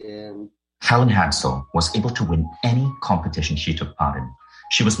second. Helen Hansel was able to win any competition she took part in.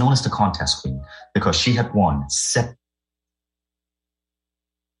 She was known as the contest queen because she had won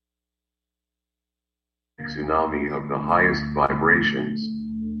tsunami of the highest vibrations.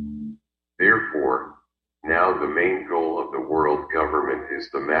 Therefore, now the main goal of the world government is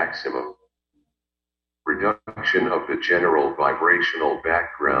the maximum reduction of the general vibrational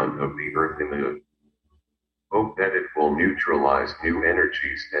background of the Earth in the hope that it will neutralize new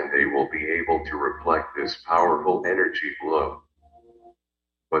energies and they will be able to reflect this powerful energy flow.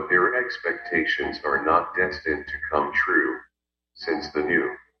 But their expectations are not destined to come true, since the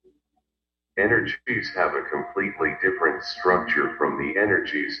new energies have a completely different structure from the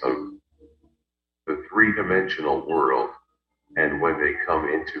energies of the three-dimensional world, and when they come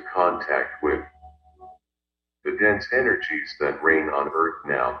into contact with the dense energies that reign on Earth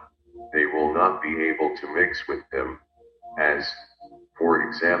now, they will not be able to mix with them, as, for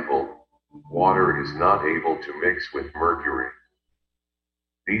example, water is not able to mix with mercury.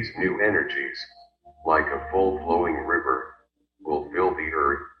 These new energies, like a full-flowing river, will fill the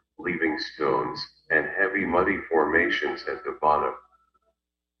earth, leaving stones and heavy muddy formations at the bottom.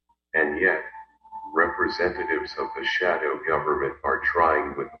 And yet, representatives of the shadow government are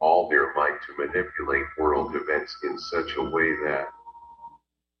trying with all their might to manipulate world events in such a way that,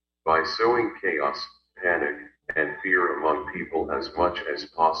 by sowing chaos, panic, and fear among people as much as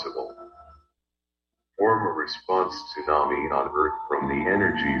possible, form a response tsunami on Earth from the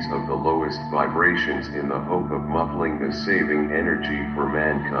energies of the lowest vibrations in the hope of muffling the saving energy for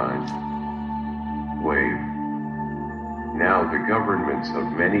mankind. Wave. Now the governments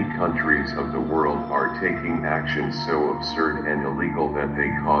of many countries of the world are taking actions so absurd and illegal that they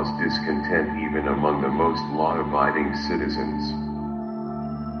cause discontent even among the most law-abiding citizens.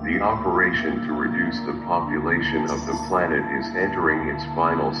 The operation to reduce the population of the planet is entering its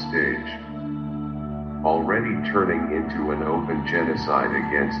final stage, already turning into an open genocide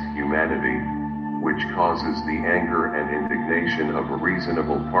against humanity, which causes the anger and indignation of a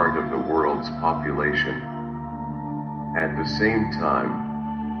reasonable part of the world's population. At the same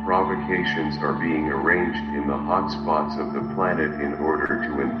time, provocations are being arranged in the hotspots of the planet in order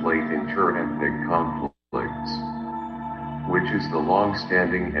to inflate inter-ethnic conflicts, which is the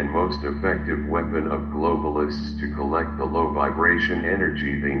long-standing and most effective weapon of globalists to collect the low-vibration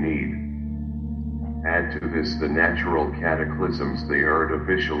energy they need. Add to this the natural cataclysms they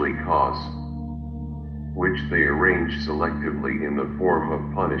artificially cause, which they arrange selectively in the form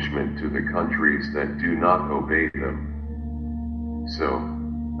of punishment to the countries that do not obey them. So,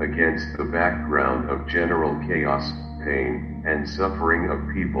 against the background of general chaos, pain, and suffering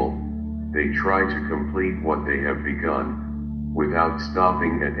of people, they try to complete what they have begun, without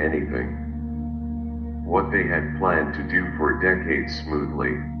stopping at anything. What they had planned to do for decades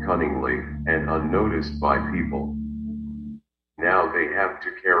smoothly, cunningly, and unnoticed by people, now they have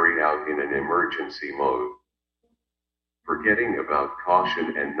to carry out in an emergency mode, forgetting about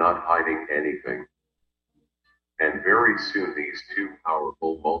caution and not hiding anything. And very soon these two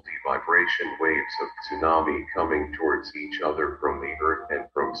powerful multi-vibration waves of tsunami coming towards each other from the Earth and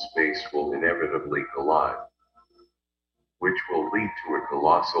from space will inevitably collide, which will lead to a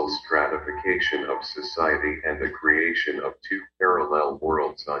colossal stratification of society and the creation of two parallel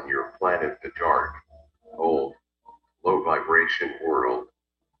worlds on your planet, the dark, old, low-vibration world,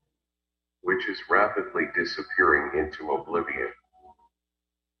 which is rapidly disappearing into oblivion,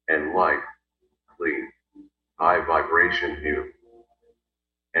 and light, clean, high vibration new.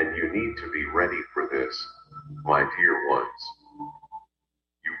 And you need to be ready for this, my dear ones.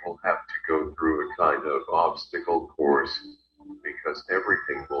 You will have to go through a kind of obstacle course, because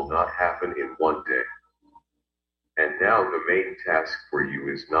everything will not happen in one day. And now the main task for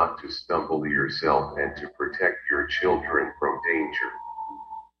you is not to stumble yourself and to protect your children from danger.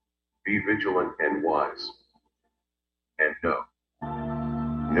 Be vigilant and wise. And know,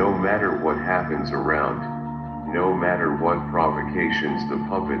 no matter what happens around, no matter what provocations the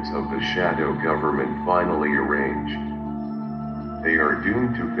puppets of the shadow government finally arrange, they are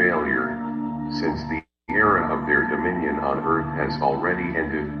doomed to failure, since the era of their dominion on Earth has already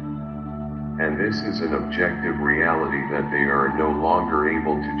ended. And this is an objective reality that they are no longer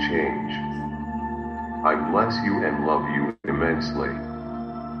able to change. I bless you and love you immensely.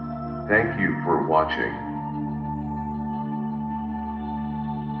 Thank you for watching.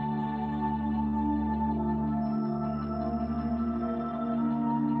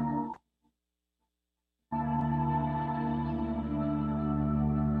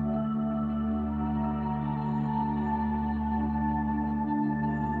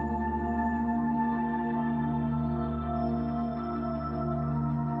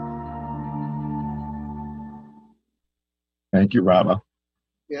 Thank you, Rama.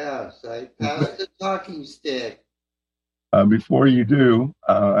 Yes, I passed the talking stick. Before you do,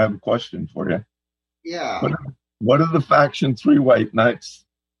 I have a question for you. Yeah. What do the faction 3 White Knights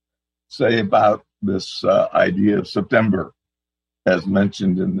say about this idea of September, as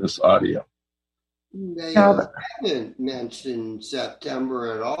mentioned in this audio? They haven't mentioned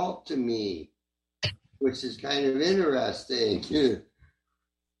September at all to me, which is kind of interesting.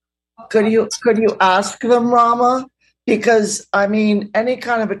 Could you ask them, Rama? Because, I mean, any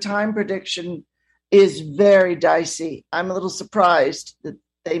kind of a time prediction is very dicey. I'm a little surprised that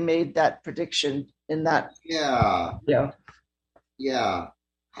they made that prediction in that. Yeah. Yeah. Yeah.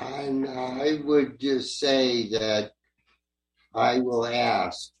 And I would just say that I will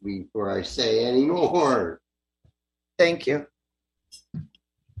ask before I say any more. Thank you.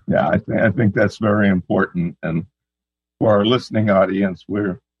 Yeah, I think that's very important. And for our listening audience,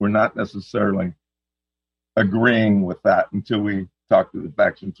 we're not necessarily agreeing with that until we talk to the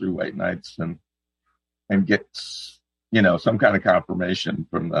faction 3 White Knights and get some kind of confirmation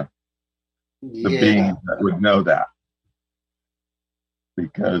from the Yeah. beings that would know that.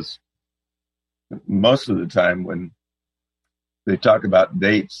 Because most of the time when they talk about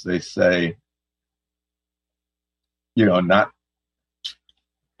dates, they say, they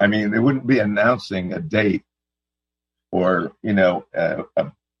wouldn't be announcing a date or,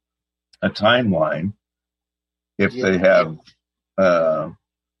 a timeline if they have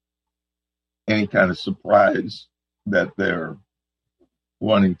any kind of surprise that they're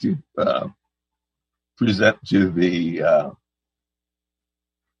wanting to present to the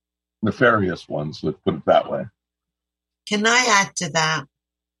nefarious ones, let's put it that way. Can I add to that?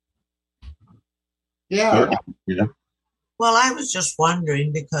 Yeah. Yeah. Well, I was just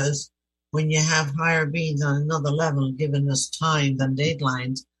wondering, because when you have higher beings on another level giving us times and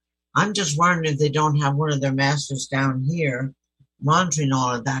deadlines, I'm just wondering if they don't have one of their masters down here monitoring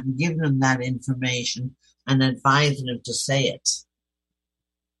all of that and giving them that information and advising them to say it.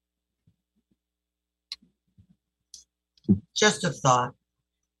 Just a thought.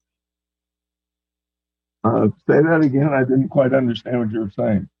 Say that again. I didn't quite understand what you were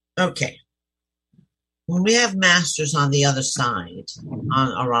saying. Okay. When we have masters on the other side,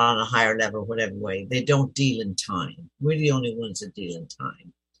 or on a higher level, whatever way, they don't deal in time. We're the only ones that deal in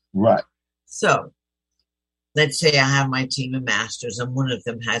time. Right. So, let's say I have my team of masters and one of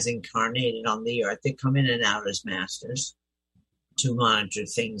them has incarnated on the earth. They come in and out as masters to monitor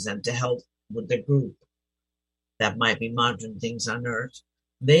things and to help with the group that might be monitoring things on earth.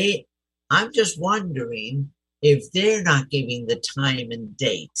 I'm just wondering if they're not giving the time and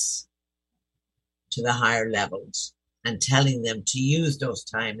dates to the higher levels and telling them to use those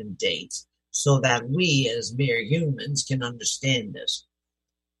time and dates so that we as mere humans can understand it.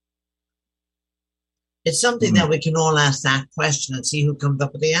 It's something that we can all ask that question and see who comes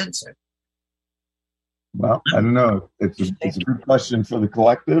up with the answer. Well, I don't know. It's a good question for the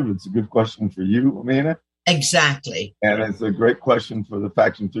collective. It's a good question for you, Omena. Exactly. And it's a great question for the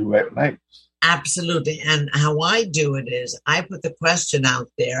Faction 3 White Knights. Absolutely. And how I do it is I put the question out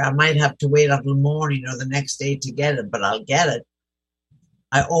there. I might have to wait until morning or the next day to get it, but I'll get it.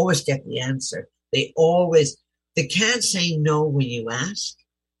 I always get the answer. They can't say no when you ask.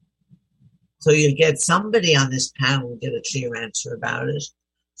 So you get somebody on this panel get a clear answer about it.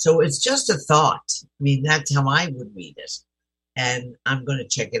 So it's just a thought. I mean, that's how I would read it. And I'm going to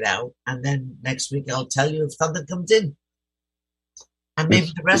check it out. And then next week I'll tell you if something comes in. And maybe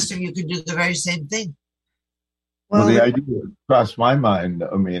the rest of you can do the very same thing. Well, the idea that crossed my mind,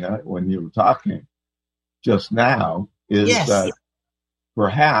 Omena, when you were talking just now, is that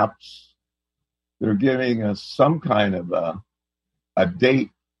perhaps they're giving us some kind of a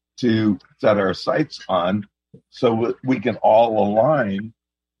date to set our sights on so we can all align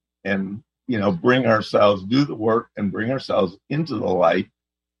and, bring ourselves, do the work and bring ourselves into the light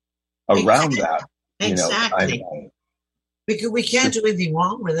around that. Exactly. Because we can't do anything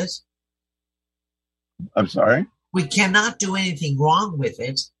wrong with it. I'm sorry? We cannot do anything wrong with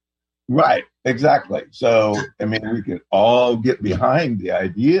it. Right, exactly. So, we can all get behind the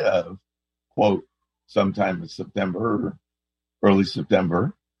idea of, quote, sometime in September or early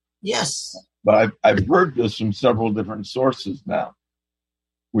September. Yes. But I've heard this from several different sources now,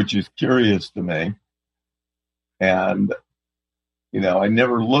 which is curious to me. And, I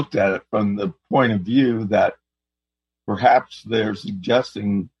never looked at it from the point of view that perhaps they're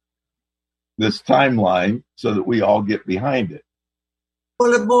suggesting this timeline so that we all get behind it.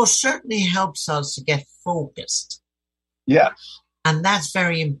 Well, it most certainly helps us to get focused. Yes. And that's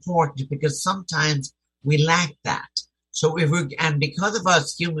very important because sometimes we lack that. So because of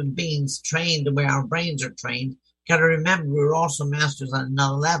us human beings trained the way our brains are trained, got to remember we're also masters on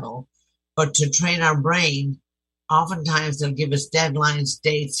another level. But to train our brain, oftentimes they'll give us deadlines,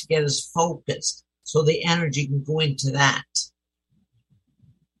 dates to get us focused so the energy can go into that.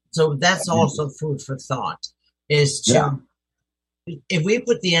 So that's also food for thought, is to, if we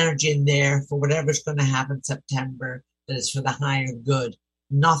put the energy in there for whatever's going to happen in September, that is for the higher good,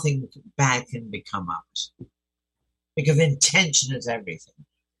 nothing bad can become out. Because intention is everything.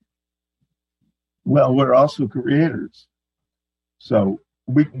 Well, we're also creators. So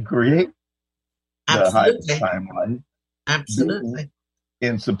we can create the higher timeline. Absolutely.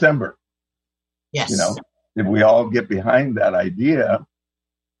 In September. Yes. If we all get behind that idea,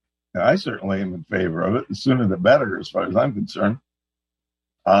 I certainly am in favor of it. The sooner the better, as far as I'm concerned.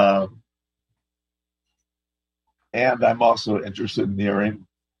 And I'm also interested in hearing,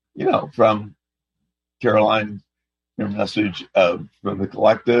 from Caroline, your message from the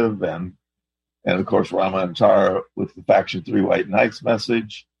collective, and of course Rama and Tara with the Faction 3 White Knights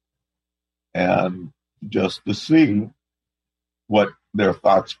message, and just to see what their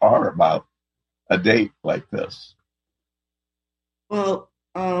thoughts are about a date like this. Well,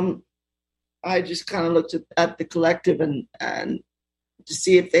 I just kind of looked at the collective and to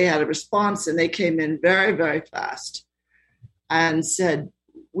see if they had a response, and they came in very, very fast and said,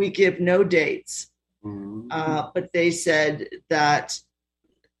 we give no dates. But they said that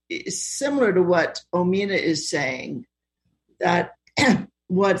it's similar to what Omena is saying, that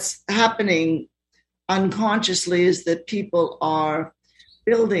what's happening unconsciously is that people are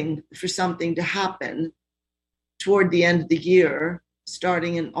building for something to happen toward the end of the year,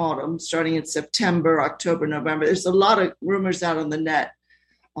 starting in autumn, starting in September, October, November. There's a lot of rumors out on the net,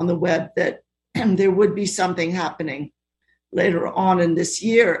 on the web, that there would be something happening later on in this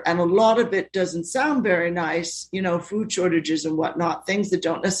year. And a lot of it doesn't sound very nice, food shortages and whatnot, things that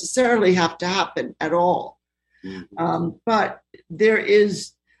don't necessarily have to happen at all. But there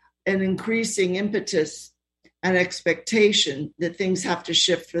is an increasing impetus and expectation that things have to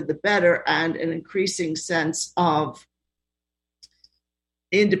shift for the better, and an increasing sense of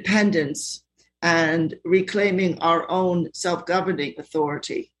independence and reclaiming our own self-governing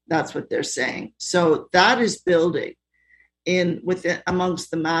authority. That's what they're saying. So that is building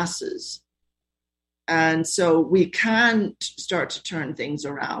amongst the masses. And so we can start to turn things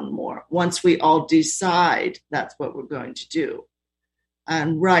around more once we all decide that's what we're going to do.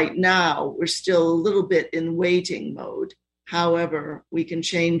 And right now, we're still a little bit in waiting mode. However, we can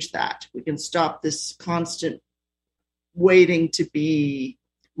change that. We can stop this constant waiting to be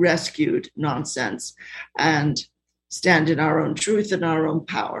rescued nonsense and stand in our own truth and our own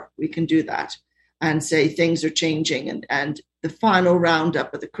power. We can do that and say things are changing. And the final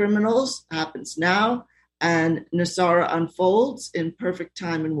roundup of the criminals happens now, and Nasara unfolds in perfect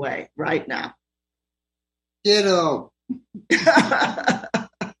time and way right now. Ditto.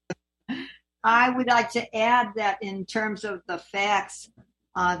 I would like to add that in terms of the facts,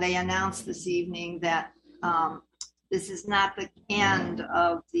 they announced this evening that this is not the end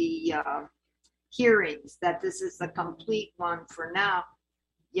of the hearings, that this is the complete one for now.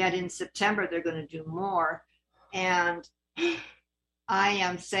 Yet in September, they're going to do more. And I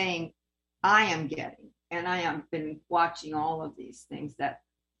am saying, I am getting, and I have been watching all of these things, that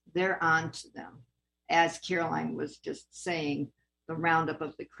they're on to them. As Caroline was just saying, the roundup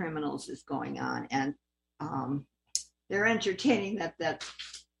of the criminals is going on, and they're entertaining that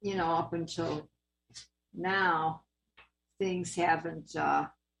up until now, things haven't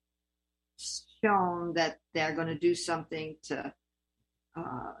shown that they're going to do something to,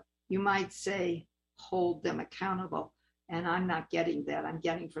 you might say, hold them accountable. And I'm not getting that. I'm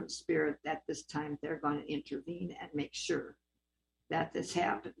getting from Spirit that this time they're going to intervene and make sure that this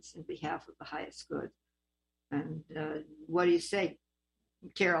happens in behalf of the highest good. And what do you say,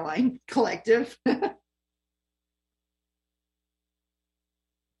 Caroline, collective?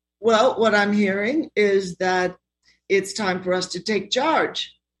 Well, what I'm hearing is that it's time for us to take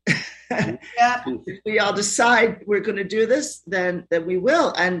charge. Yeah. If we all decide we're going to do this, then we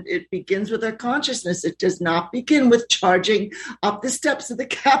will. And it begins with our consciousness. It does not begin with charging up the steps of the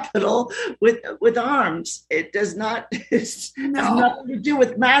Capitol with arms. It does not. It's nothing to do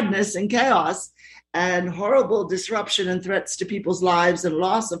with madness and chaos and horrible disruption and threats to people's lives and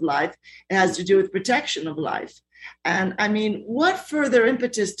loss of life. It has to do with protection of life. And I mean, what further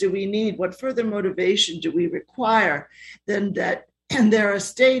impetus do we need? What further motivation do we require than that? And there are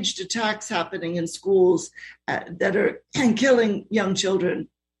staged attacks happening in schools that are killing young children.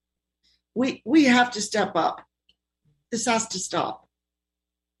 We have to step up. This has to stop.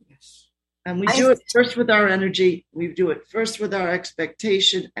 Yes. And we do it first with our energy. We do it first with our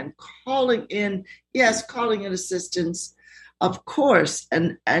expectation and calling in assistance, of course,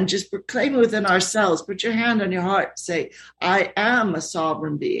 and just proclaim within ourselves. Put your hand on your heart. Say, I am a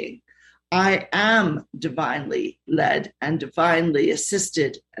sovereign being. I am divinely led and divinely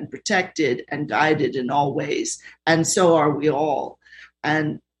assisted and protected and guided in all ways. And so are we all.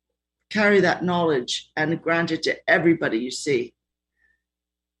 And carry that knowledge and grant it to everybody you see.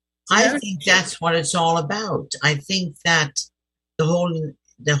 I think that's what it's all about. I think that the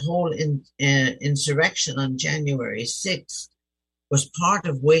whole insurrection on January 6th was part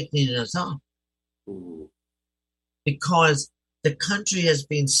of waking us up. Because the country has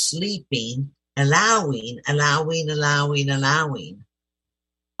been sleeping, allowing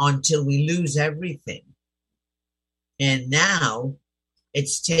until we lose everything. And now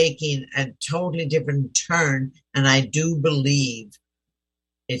it's taking a totally different turn. And I do believe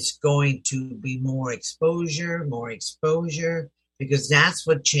it's going to be more exposure, because that's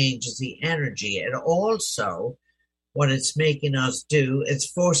what changes the energy. And also what it's making us do, it's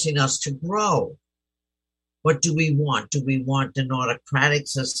forcing us to grow. What do we want? Do we want an autocratic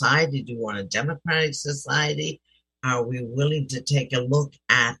society? Do we want a democratic society? Are we willing to take a look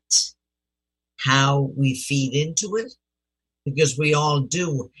at how we feed into it? Because we all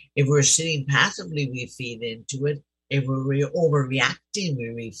do. If we're sitting passively, we feed into it. If we're overreacting,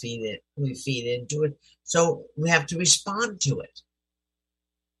 we feed into it. So we have to respond to it.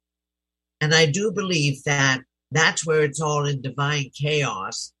 And I do believe that that's where it's all in divine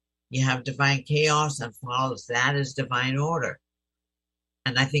chaos. You have divine chaos, and follows that is divine order.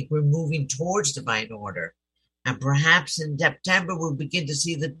 And I think we're moving towards divine order. And perhaps in September, we'll begin to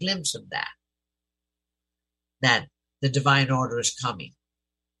see the glimpse of that the divine order is coming.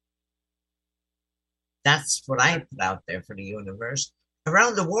 That's what I put out there for the universe.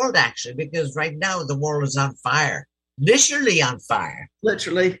 Around the world, actually, because right now the world is on fire. Literally on fire.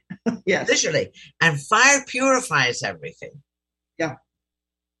 Literally, yes. Literally. And fire purifies everything. Yeah.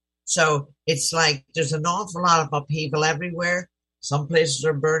 So it's like there's an awful lot of upheaval everywhere. Some places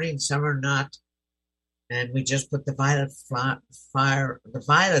are burning, some are not. And we just put the violet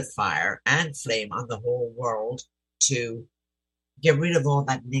fire and flame on the whole world to get rid of all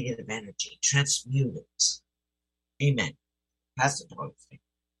that negative energy, transmute it. Amen. Pass it on.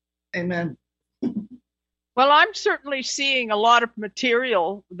 Amen. Well, I'm certainly seeing a lot of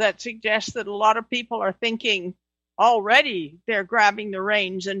material that suggests that a lot of people are thinking already they're grabbing the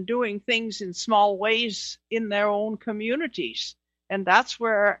reins and doing things in small ways in their own communities. And that's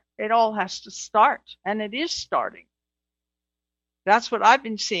where it all has to start. And it is starting. That's what I've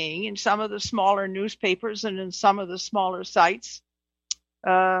been seeing in some of the smaller newspapers and in some of the smaller sites.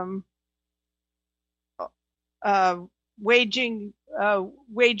 Waging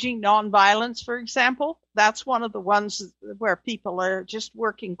nonviolence, for example. That's one of the ones where people are just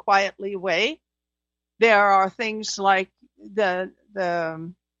working quietly away. There are things like the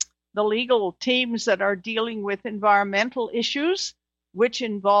legal teams that are dealing with environmental issues, which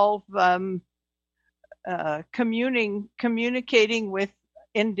involve communicating with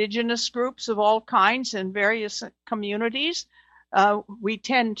indigenous groups of all kinds in various communities. We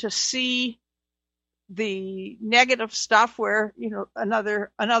tend to see the negative stuff where,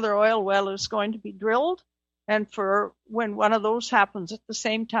 another oil well is going to be drilled. And for when one of those happens at the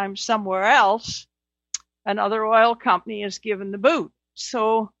same time somewhere else, another oil company is given the boot.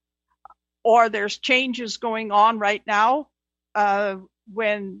 So, or there's changes going on right now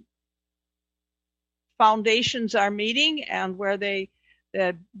when foundations are meeting and where the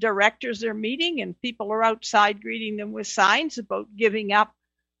directors are meeting and people are outside greeting them with signs about giving up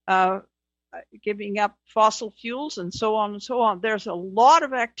fossil fuels and so on and so on. There's a lot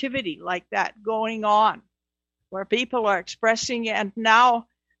of activity like that going on where people are expressing, and now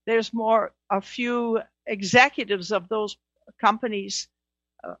there's a few executives of those companies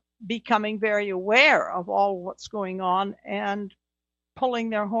becoming very aware of all what's going on and pulling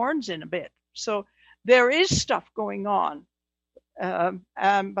their horns in a bit. So there is stuff going on.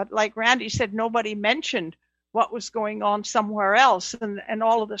 But like Randy said, nobody mentioned what was going on somewhere else. And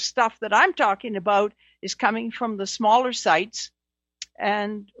all of the stuff that I'm talking about is coming from the smaller sites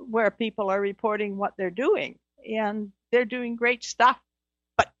and where people are reporting what they're doing. And they're doing great stuff,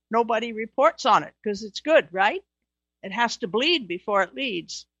 but nobody reports on it because it's good, right? It has to bleed before it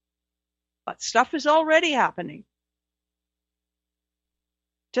leads. But stuff is already happening.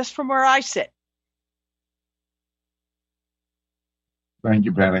 Just from where I sit. Thank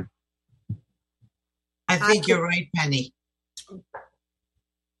you, Penny. I think you're right, Penny.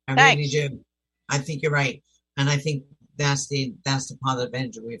 I really do. I think you're right. And I think that's the positive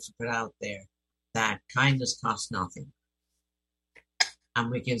energy we have to put out there, that kindness costs nothing. And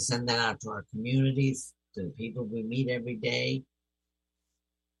we can send that out to our communities, to the people we meet every day,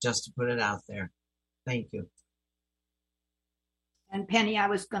 just to put it out there. Thank you. And Penny, I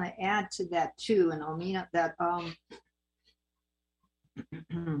was going to add to that too, and Omena, that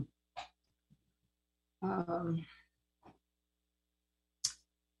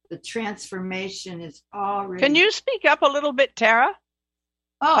the transformation is already. Can you speak up a little bit, Tara?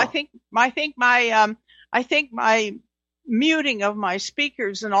 Oh, I think my muting of my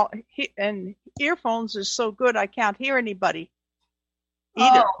speakers and earphones is so good I can't hear anybody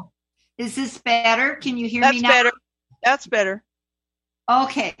either. Oh. Is this better? Can you hear me now? Better. That's better.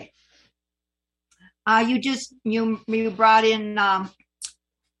 Okay. You brought in,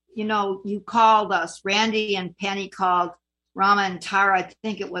 you called us, Randy and Penny called Rama and Tara, I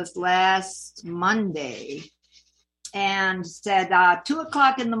think it was last Monday, and said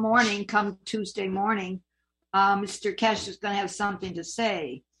 2:00 in the morning, come Tuesday morning, Mr. Kesh is going to have something to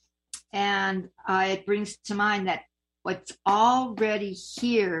say. And it brings to mind that what's already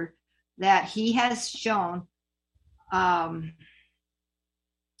here that he has shown in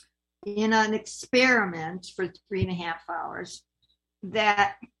an experiment for 3.5 hours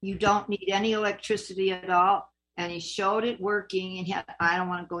that you don't need any electricity at all. And he showed it working. And I don't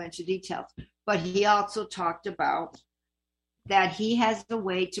want to go into details, but he also talked about that he has a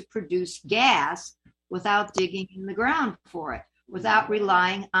way to produce gas without digging in the ground for it, without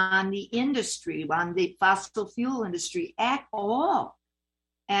relying on the industry, on the fossil fuel industry at all.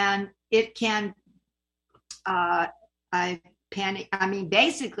 And it can,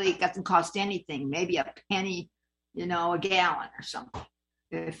 basically it doesn't cost anything, maybe a penny, a gallon or something,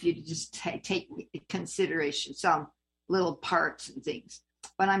 if you just take into consideration some little parts and things.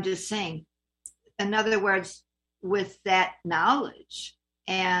 But I'm just saying, in other words, with that knowledge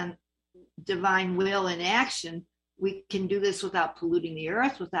and divine will in action, we can do this without polluting the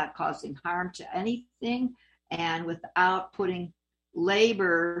earth, without causing harm to anything, and without putting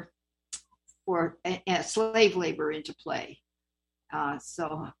labor for slave labor into play.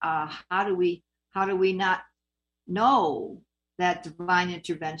 So how do we not know that divine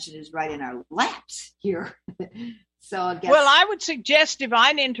intervention is right in our laps here? So I guess. Well, I would suggest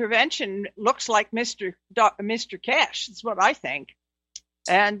divine intervention looks like Mr. Cash. That's what I think.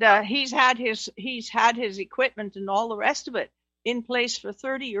 And he's had his equipment and all the rest of it in place for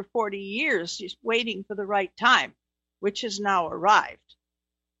 30 or 40 years, just waiting for the right time, which has now arrived.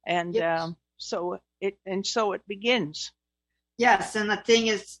 And yes. So it begins. Yes, and the thing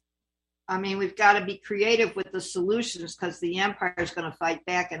is, we've got to be creative with the solutions, because the empire is going to fight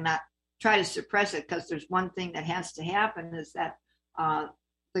back and not try to suppress it. Because there's one thing that has to happen, is that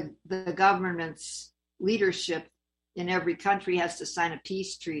the government's leadership in every country has to sign a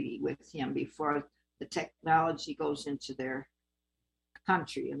peace treaty with him before the technology goes into their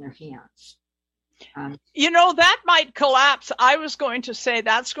country in their hands. That might collapse. I was going to say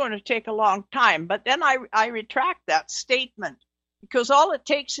that's going to take a long time, but then I retract that statement, because all it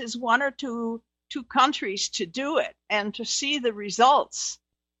takes is one or two countries to do it and to see the results.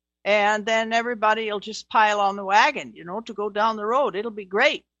 And then everybody will just pile on the wagon, to go down the road. It'll be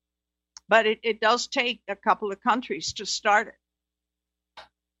great. But it does take a couple of countries to start it.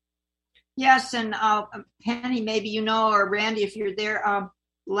 Yes, and Penny, maybe or Randy, if you're there,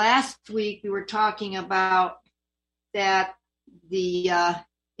 last week we were talking about that the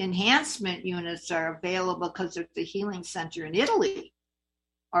enhancement units are available because there's a healing center in Italy,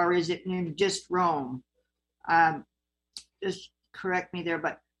 or is it in just Rome? Just correct me there,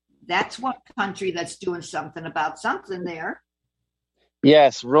 but that's one country that's doing something about something there.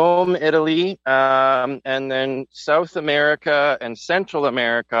 Yes, Rome, Italy, and then South America and Central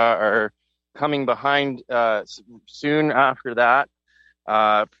America are coming behind soon after that.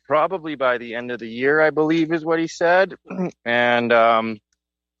 Probably by the end of the year, I believe, is what he said. And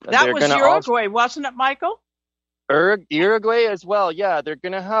that was Uruguay, wasn't it, Michael? Uruguay as well. Yeah, they're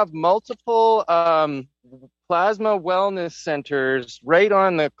going to have multiple plasma wellness centers right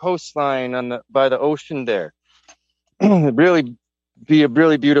on the coastline by the ocean there. Really be a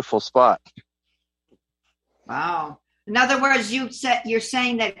really beautiful spot. Wow. In other words, you're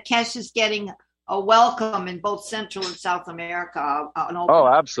saying that Kesh is getting a welcome in both Central and South America.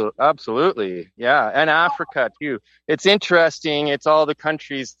 Absolutely. Yeah. And Africa too. It's interesting. It's all the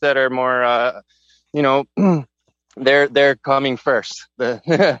countries that are more, they're coming first.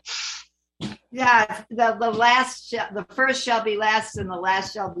 Yeah. The first shall be last and the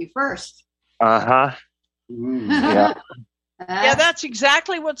last shall be first. Uh-huh. Yeah. Yeah, that's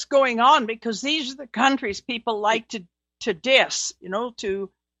exactly what's going on, because these are the countries people like to to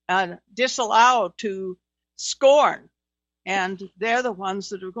disallow, to scorn, and they're the ones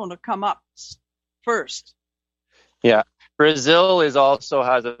that are going to come up first. Yeah, Brazil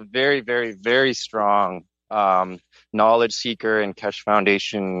has a very, very, very strong knowledge seeker and Kesh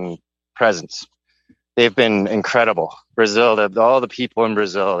Foundation presence. They've been incredible. Brazil, all the people in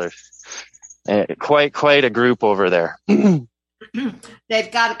Brazil are quite a group over there.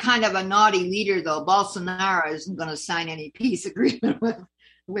 They've got a kind of a naughty leader, though. Bolsonaro isn't going to sign any peace agreement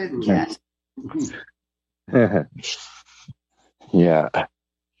with Kesh. Yeah.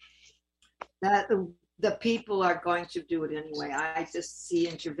 That the people are going to do it anyway. I just see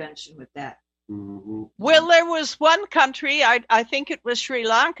intervention with that. Mm-hmm. Well, there was one country, I think it was Sri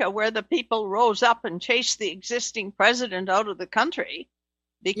Lanka, where the people rose up and chased the existing president out of the country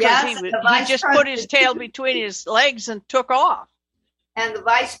because he just put his tail between his legs and took off. And the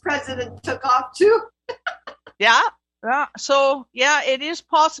vice president took off too. Yeah. So, it is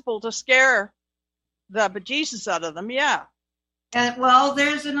possible to scare the bejesus out of them. Yeah. And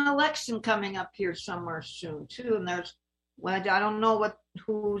there's an election coming up here somewhere soon too. And I don't know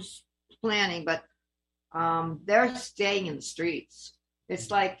who's planning, but they're staying in the streets.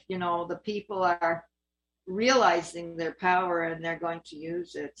 It's like, the people are realizing their power and they're going to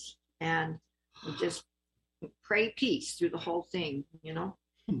use it. And just pray peace through the whole thing,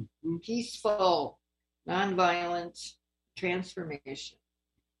 peaceful, nonviolent transformation.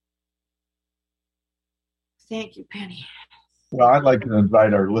 Thank you, Penny. Well, I'd like to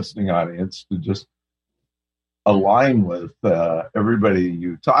invite our listening audience to just align with everybody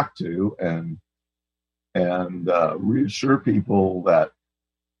you talk to and reassure people that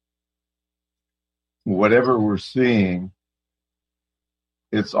whatever we're seeing,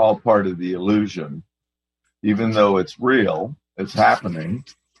 it's all part of the illusion. Even though it's real, it's happening,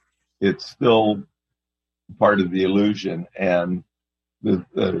 it's still part of the illusion. And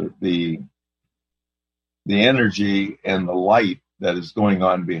the energy and the light that is going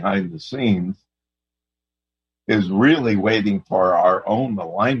on behind the scenes is really waiting for our own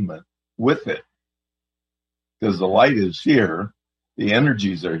alignment with it. Because the light is here, the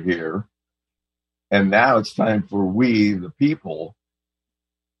energies are here, and now it's time for we, the people,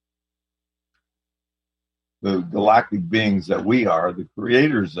 the galactic beings that we are, the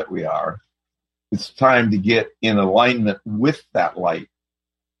creators that we are, it's time to get in alignment with that light,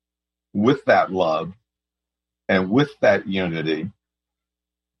 with that love, and with that unity.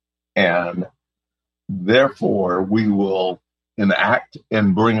 And therefore, we will enact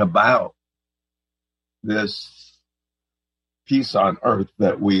and bring about this peace on earth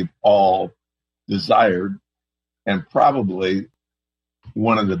that we've all desired, and probably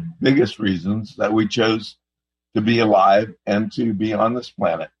one of the biggest reasons that we chose to be alive and to be on this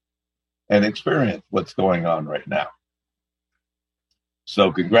planet and experience what's going on right now.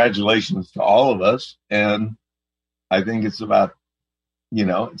 So congratulations to all of us. And I think it's about,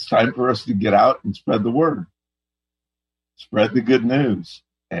 it's time for us to get out and spread the word, spread the good news,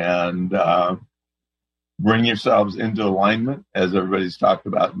 and bring yourselves into alignment, as everybody's talked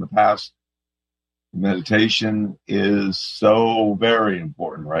about in the past. Meditation is so very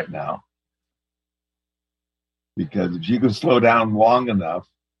important right now, because if you can slow down long enough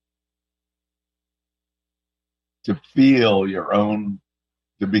to feel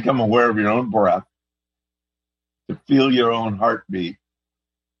to become aware of your own breath, to feel your own heartbeat,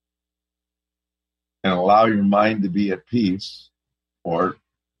 and allow your mind to be at peace, or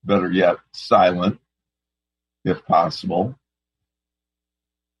better yet, silent, if possible,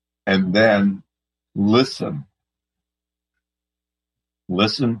 and then listen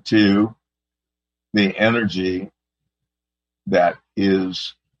to the energy that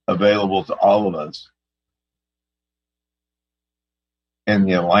is available to all of us and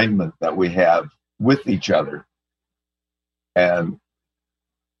the alignment that we have with each other. And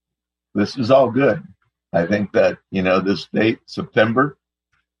this is all good. I think that, this date, September,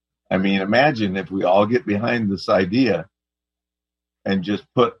 imagine if we all get behind this idea and just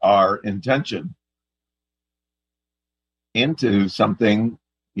put our intention into something,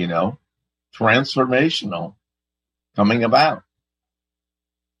 transformational coming about.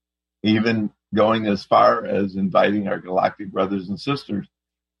 Even going as far as inviting our galactic brothers and sisters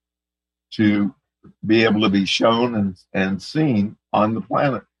to be able to be shown and seen on the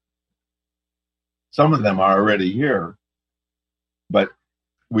planet. Some of them are already here, but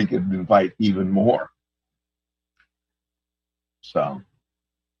we could invite even more. So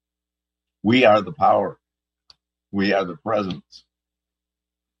we are the power. We are the presence.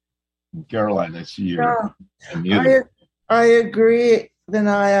 And Caroline, I see you. I agree,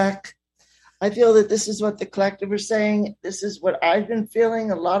 Vinayak. I feel that this is what the collective are saying. This is what I've been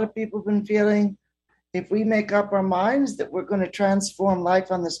feeling. A lot of people have been feeling. If we make up our minds that we're going to transform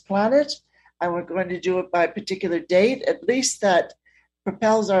life on this planet, and we're going to do it by a particular date, at least that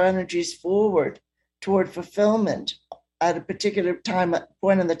propels our energies forward toward fulfillment at a particular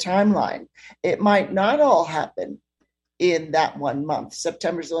point in the timeline. It might not all happen in that 1 month.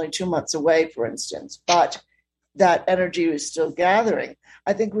 September is only 2 months away, for instance, but that energy is still gathering.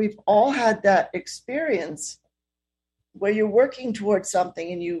 I think we've all had that experience where you're working towards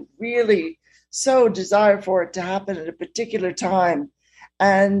something and you really so desire for it to happen at a particular time.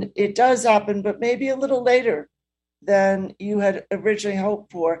 And it does happen, but maybe a little later than you had originally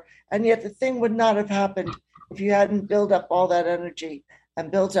hoped for. And yet the thing would not have happened if you hadn't built up all that energy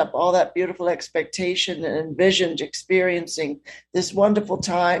and built up all that beautiful expectation and envisioned experiencing this wonderful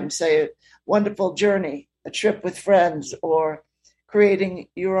time, say a wonderful journey, a trip with friends, or creating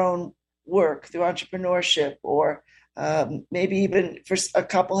your own work through entrepreneurship, or maybe even for a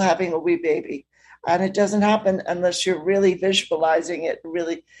couple having a wee baby. And it doesn't happen unless you're really visualizing it,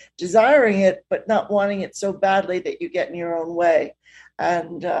 really desiring it, but not wanting it so badly that you get in your own way.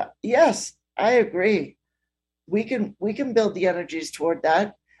 And yes, I agree. we can build the energies toward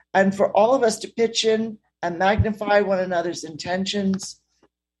that. And for all of us to pitch in and magnify one another's intentions,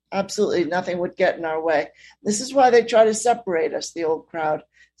 absolutely nothing would get in our way. This is why they try to separate us, the old crowd.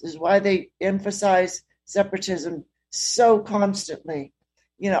 This is why they emphasize separatism so constantly.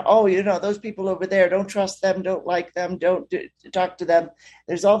 Those people over there, don't trust them, don't like them, don't talk to them.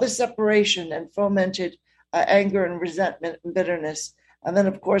 There's all this separation and fomented anger and resentment and bitterness. And then,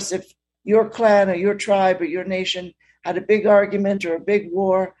 of course, if your clan or your tribe or your nation had a big argument or a big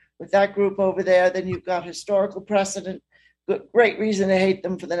war with that group over there, then you've got historical precedent, great reason to hate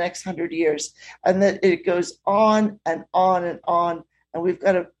them for the next 100 years. And that it goes on and on and on. And we've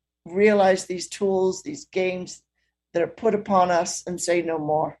got to realize these tools, these games that are put upon us, and say no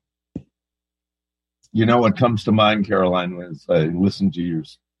more. You know what comes to mind, Caroline, as I listen to your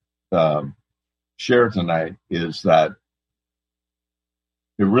share tonight, is that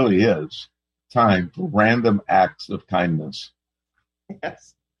it really is time for random acts of kindness.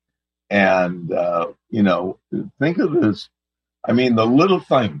 Yes. And, think of this. I mean, the little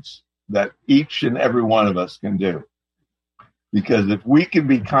things that each and every one of us can do. Because if we can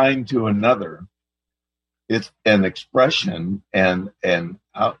be kind to another, it's an expression and an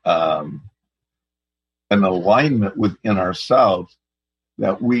alignment within ourselves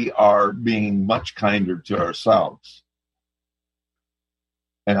that we are being much kinder to ourselves.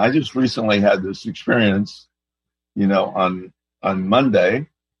 And I just recently had this experience, on Monday,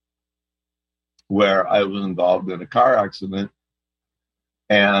 where I was involved in a car accident.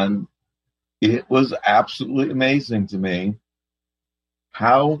 And it was absolutely amazing to me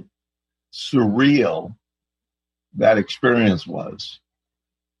how surreal that experience was.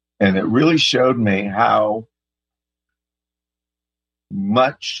 And it really showed me how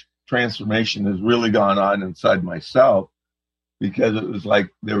much transformation has really gone on inside myself, because it was like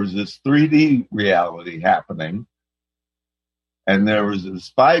there was this 3D reality happening, and there was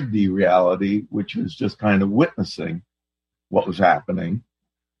this 5D reality, which was just kind of witnessing what was happening.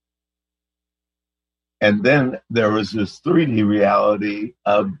 And then there was this 3D reality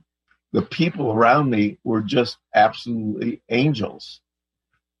of the people around me were just absolutely angels.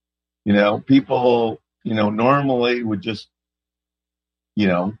 People, normally would just,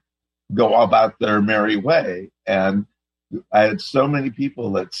 go about their merry way. And I had so many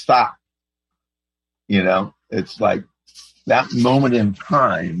people that stopped. It's like that moment in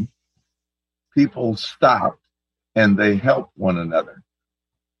time, people stopped and they helped one another.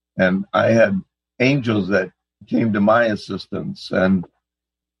 And I had angels that came to my assistance. And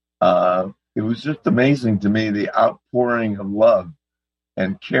it was just amazing to me, the outpouring of love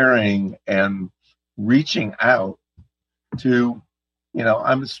and caring and reaching out to,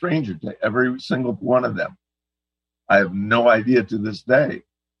 I'm a stranger to every single one of them. I have no idea to this day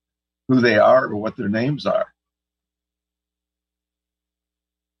who they are or what their names are.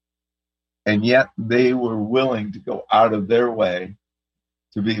 And yet they were willing to go out of their way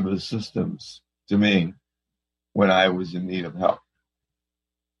to be of assistance to me when I was in need of help.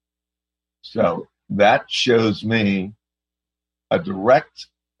 So that shows me a direct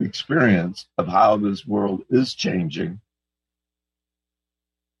experience of how this world is changing.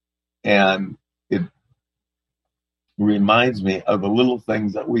 And it reminds me of the little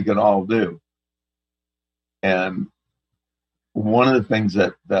things that we can all do. And one of the things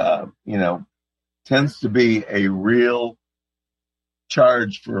that, tends to be a real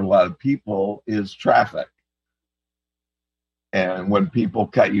charge for a lot of people is traffic. And when people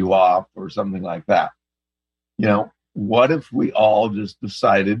cut you off or something like that, what if we all just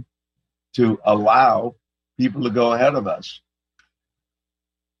decided to allow people to go ahead of us?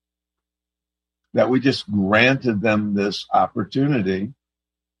 That we just granted them this opportunity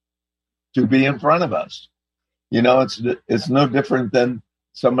to be in front of us. It's no different than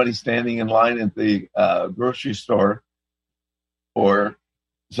somebody standing in line at the grocery store or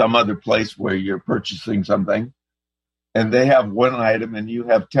some other place where you're purchasing something, and they have one item and you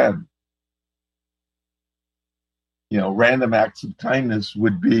have 10. Random acts of kindness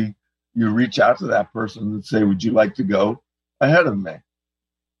would be you reach out to that person and say, would you like to go ahead of me?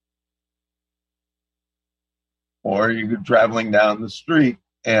 Or you're traveling down the street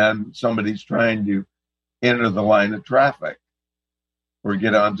and somebody's trying to enter the line of traffic or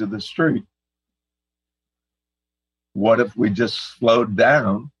get onto the street. What if we just slowed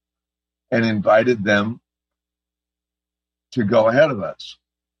down and invited them to go ahead of us?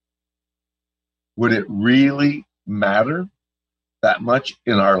 Would it really matter that much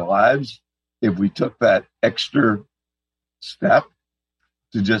in our lives if we took that extra step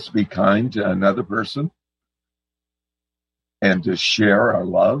to just be kind to another person and to share our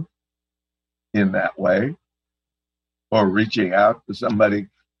love in that way? or reaching out to somebody,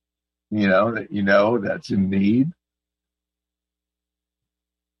 that's in need.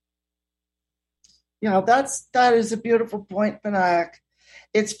 That is a beautiful point, Vinayak.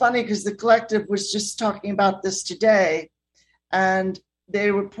 It's funny because the collective was just talking about this today, and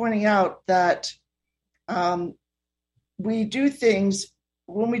they were pointing out that we do things,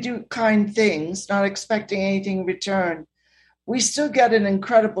 when we do kind things, not expecting anything in return, we still get an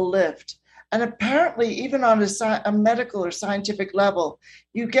incredible lift. And apparently, even on a medical or scientific level,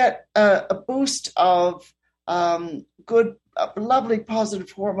 you get a boost of good, lovely,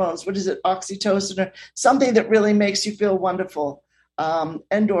 positive hormones. What is it? Oxytocin, or something that really makes you feel wonderful.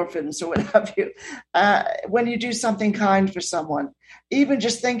 Endorphins or what have you. When you do something kind for someone, even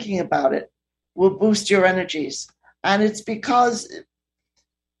just thinking about it will boost your energies. And it's because,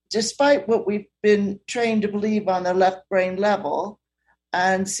 despite what we've been trained to believe on the left brain level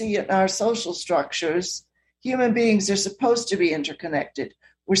and see in our social structures, human beings are supposed to be interconnected.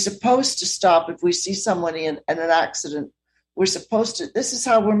 We're supposed to stop if we see someone in an accident. We're supposed to, this is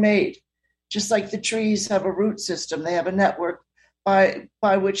how we're made. Just like the trees have a root system, they have a network by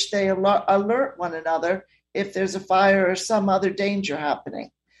which they alert one another if there's a fire or some other danger happening.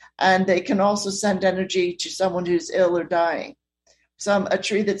 And they can also send energy to someone who's ill or dying. A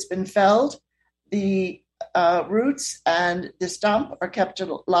tree that's been felled, the roots and the stump are kept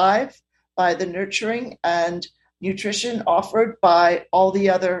alive by the nurturing and nutrition offered by all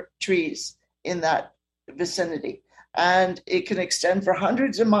the other trees in that vicinity. And it can extend for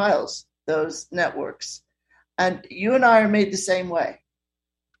hundreds of miles, those networks. And you and I are made the same way.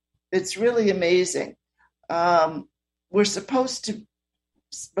 It's really amazing. We're supposed to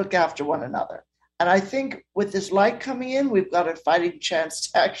look after one another. And I think with this light coming in, we've got a fighting chance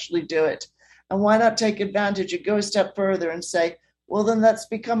to actually do it. And why not take advantage and go a step further and say, well, then let's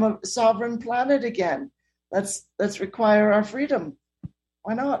become a sovereign planet again. Let's require our freedom.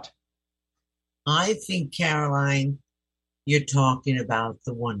 Why not? I think, Caroline, you're talking about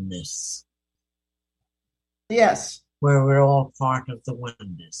the oneness. Yes. Where we're all part of the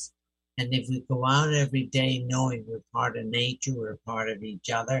oneness. And if we go out every day knowing we're part of nature, we're part of each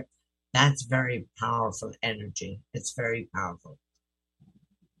other, that's very powerful energy. It's very powerful.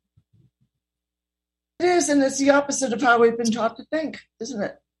 It is, and it's the opposite of how we've been taught to think, isn't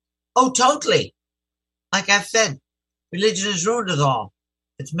it? Oh, totally. Like I've said, religion has ruined us all.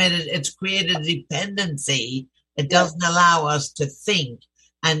 It's created a dependency. It doesn't allow us to think.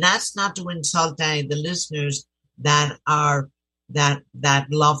 And that's not to insult any of the listeners that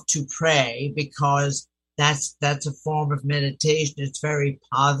love to pray, because that's a form of meditation. It's very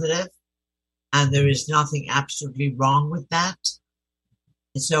positive, and there is nothing absolutely wrong with that.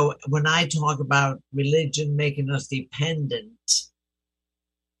 So when I talk about religion making us dependent,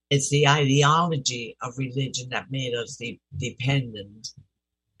 it's the ideology of religion that made us dependent.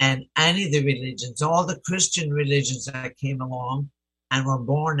 And any of the religions, all the Christian religions that came along and were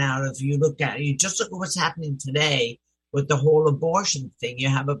born out of, you just look at what's happening today with the whole abortion thing. You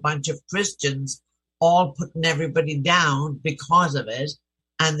have a bunch of Christians all putting everybody down because of it,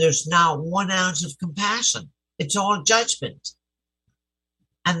 and there's not 1 ounce of compassion. It's all judgment.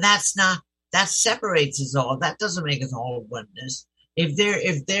 And that separates us all. That doesn't make us all oneness. If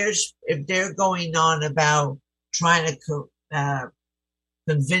they're going on about trying to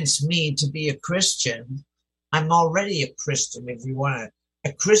convince me to be a Christian, I'm already a Christian. If you want to,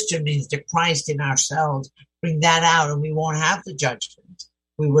 a Christian means the Christ in ourselves. Bring that out, and we won't have the judgment.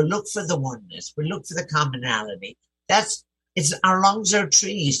 We will look for the oneness. We look for the commonality. It's our lungs are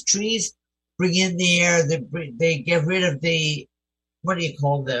trees. Trees bring in the air. They get rid of the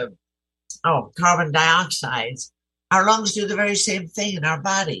carbon dioxides. Our lungs do the very same thing in our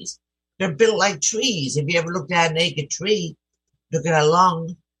bodies. They're built like trees. If you ever looked at a naked tree, look at a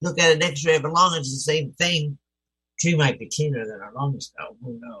lung, look at an x-ray of a lung, it's the same thing. Tree might be cleaner than our lungs, though.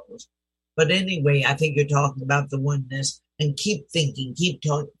 Who knows? But anyway, I think you're talking about the oneness, and keep thinking,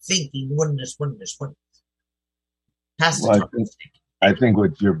 thinking oneness. I think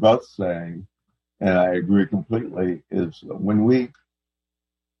what you're both saying, and I agree completely, is when we,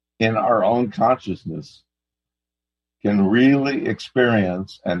 in our own consciousness, can really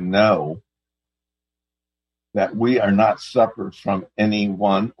experience and know that we are not separate from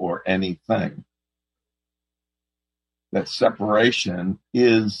anyone or anything. That separation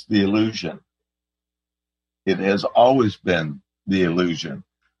is the illusion. It has always been the illusion.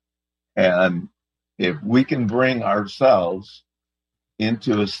 And if we can bring ourselves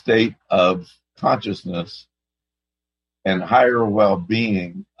into a state of consciousness and higher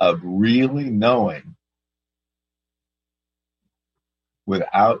well-being, of really knowing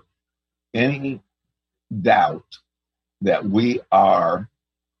without any doubt that we are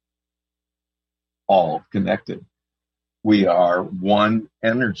all connected. We are one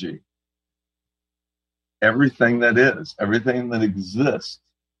energy. Everything that is, everything that exists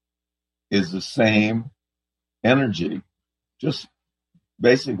is the same energy, just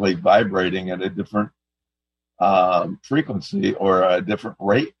basically vibrating at a different frequency or a different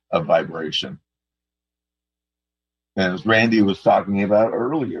rate of vibration. And as Randy was talking about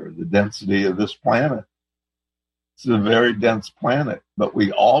earlier, the density of this planet. It's a very dense planet, but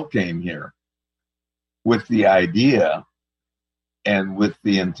we all came here with the idea and with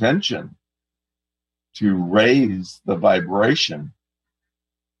the intention to raise the vibration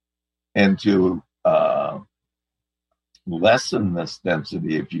and to lessen this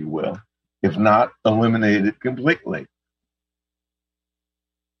density, if you will, if not eliminate it completely.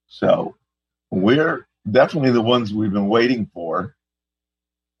 So we're definitely the ones we've been waiting for.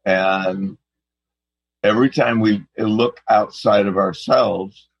 And every time we look outside of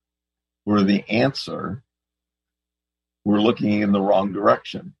ourselves for the answer, we're looking in the wrong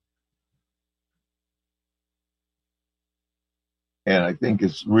direction. And I think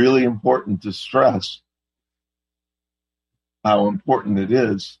it's really important to stress how important it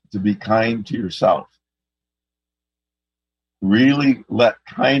is to be kind to yourself. Really let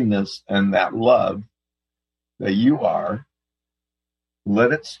kindness and that love that you are,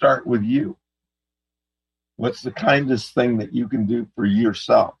 let it start with you. What's the kindest thing that you can do for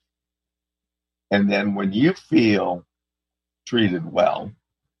yourself? And then when you feel treated well,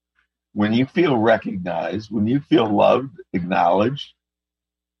 when you feel recognized, when you feel loved, acknowledged,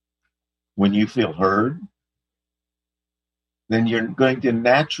 when you feel heard, then you're going to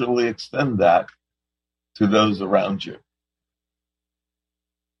naturally extend that to those around you.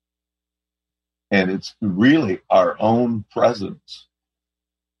 And it's really our own presence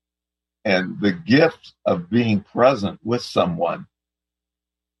and the gift of being present with someone,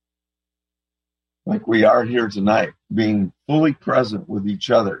 like we are here tonight, being fully present with each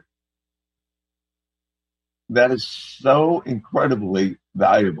other. That is so incredibly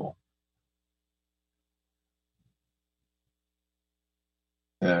valuable.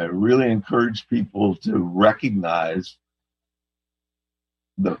 And I really encourage people to recognize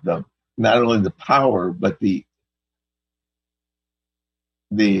the not only the power, but the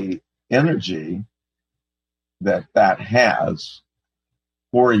energy that has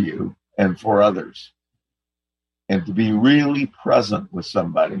for you and for others. And to be really present with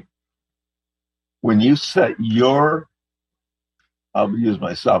somebody. When you set I'll use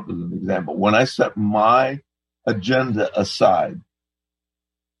myself as an example. When I set my agenda aside,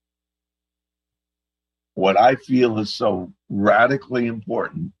 what I feel is so radically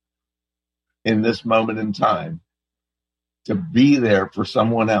important in this moment in time, to be there for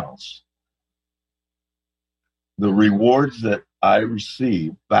someone else, the rewards that I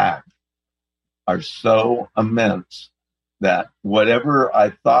receive back are so immense that whatever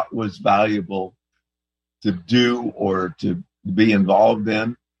I thought was valuable to do or to be involved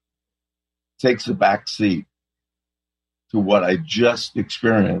in takes a back seat to what I just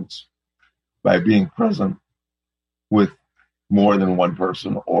experienced by being present with more than one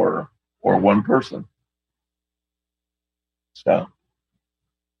person or one person. So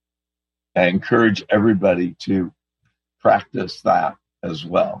I encourage everybody to practice that as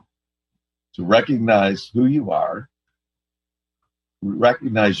well, to recognize who you are,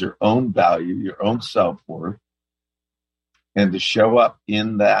 recognize your own value, your own self-worth, and to show up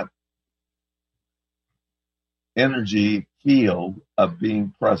in that energy field of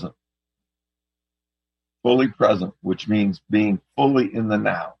being present. Fully present, which means being fully in the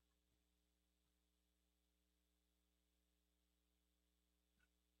now.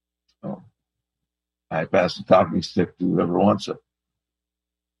 So I pass the talking stick to whoever wants it.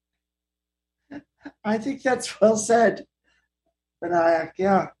 I think that's well said, Vinayak.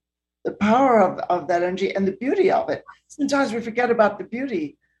 Yeah. The power of that energy and the beauty of it. Sometimes we forget about the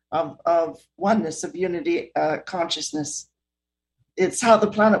beauty of oneness, of unity, consciousness. It's how the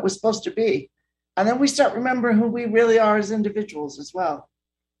planet was supposed to be. And then we start remembering who we really are as individuals as well.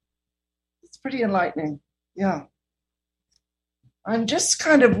 It's pretty enlightening. Yeah. I'm just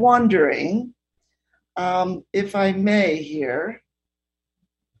kind of wondering, if I may here,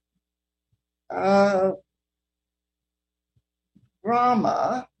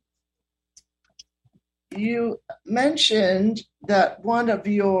 Rama, you mentioned that one of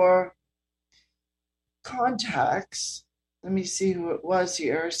your contacts, let me see who it was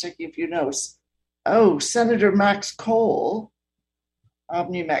here, checking if you know. Oh, Senator Max Cole of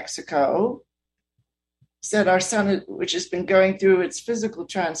New Mexico. said our sun, which has been going through its physical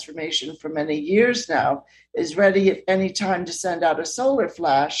transformation for many years now, is ready at any time to send out a solar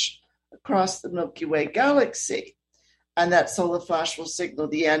flash across the Milky Way galaxy. And that solar flash will signal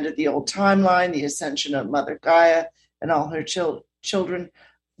the end of the old timeline, the ascension of Mother Gaia and all her children.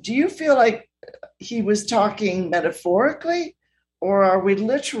 Do you feel like he was talking metaphorically, or are we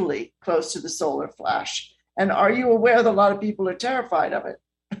literally close to the solar flash? And are you aware that a lot of people are terrified of it?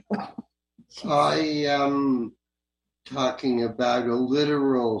 I am talking about a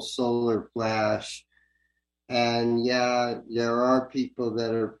literal solar flash. And yeah, there are people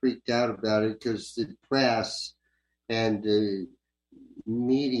that are freaked out about it because the press and the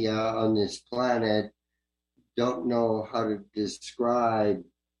media on this planet don't know how to describe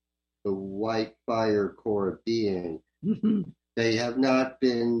the white fire core being. Mm-hmm. They have not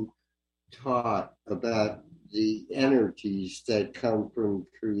been taught about the energies that come from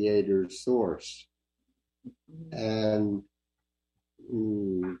Creator's source. And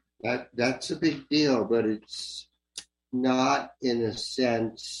that's a big deal, but it's not in a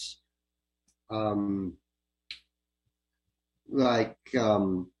sense I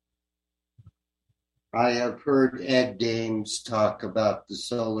have heard Ed Dames talk about the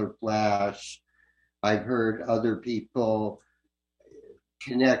solar flash. I've heard other people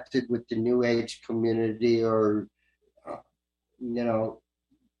connected with the New Age community or,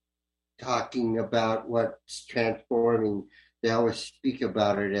 talking about what's transforming. They always speak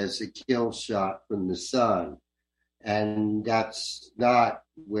about it as a kill shot from the sun. And that's not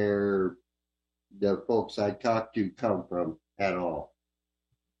where the folks I talk to come from at all.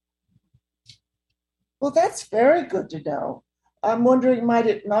 Well, that's very good to know. I'm wondering, might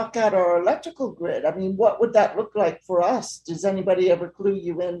it knock out our electrical grid? I mean, what would that look like for us? Does anybody ever clue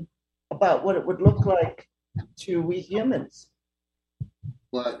you in about what it would look like to we humans?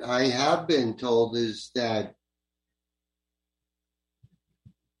 What I have been told is that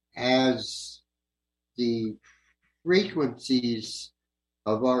as the frequencies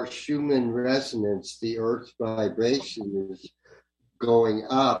of our Schumann resonance, the Earth's vibration is going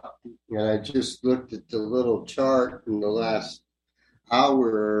up. And I just looked at the little chart in the last hour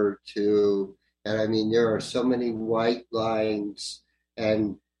or two, and I mean, there are so many white lines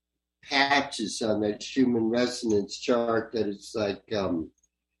and patches on that Schumann resonance chart that it's like, I'm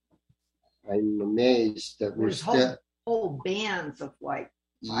amazed that we're still whole bands of white.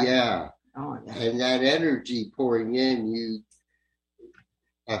 Yeah. Oh, yeah. And that energy pouring in, you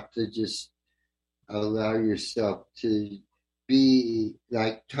have to just allow yourself to be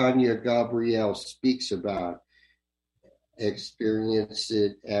like Tanya Gabrielle speaks about. Experience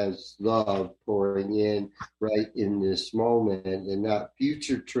it as love pouring in right in this moment and not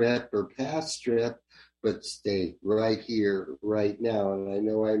future trip or past trip, but stay right here, right now. And I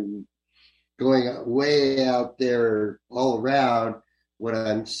know I'm going way out there all around. What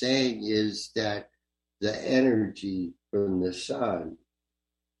I'm saying is that the energy from the sun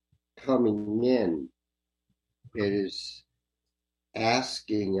coming in, it is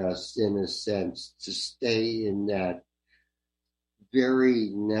asking us in a sense to stay in that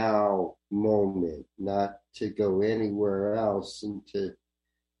very now moment, not to go anywhere else and to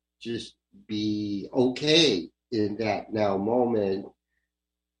just be okay in that now moment.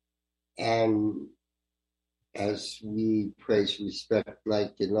 And as we praise, respect,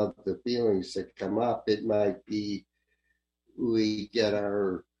 like, and love the feelings that come up, it might be we get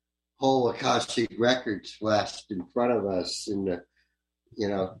our whole Akashic records flashed in front of us in the,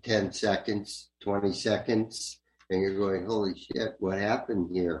 10 seconds, 20 seconds. And you're going, holy shit, what happened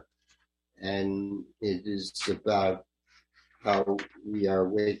here? And it is about how we are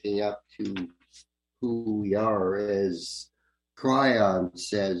waking up to who we are. As Cryon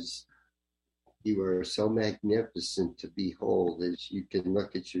says, you are so magnificent to behold as you can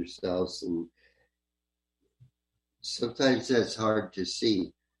look at yourselves. And sometimes that's hard to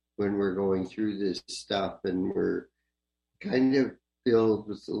see when we're going through this stuff and we're kind of filled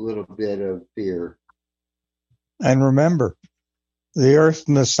with a little bit of fear. And remember, the earth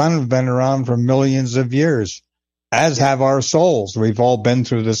and the sun have been around for millions of years, as have our souls. We've all been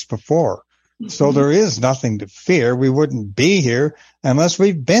through this before. So there is nothing to fear. We wouldn't be here unless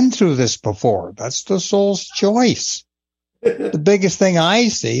we've been through this before. That's the soul's choice. The biggest thing I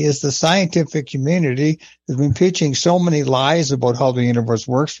see is the scientific community has been preaching so many lies about how the universe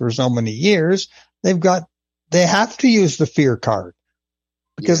works for so many years. They have to use the fear card,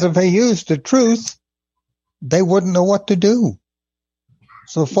 because if they used the truth, they wouldn't know what to do.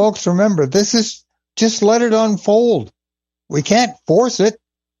 So folks, remember, this is just let it unfold. We can't force it.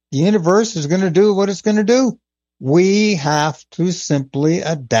 The universe is going to do what it's going to do. We have to simply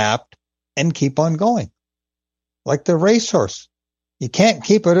adapt and keep on going. like the racehorse. You can't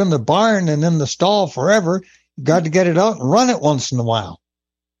keep it in the barn and in the stall forever. You got to get it out and run it once in a while.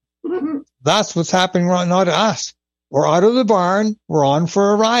 That's what's happening right now to us. We're out of the barn. We're on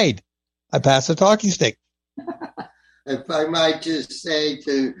for a ride. I pass the talking stick. If I might just say,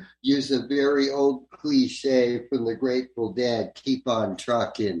 to use a very old cliche from the Grateful Dead, keep on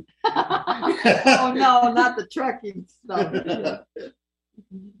trucking. Oh, no, not the trucking stuff.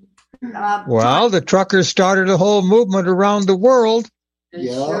 Well, the truckers started a whole movement around the world. They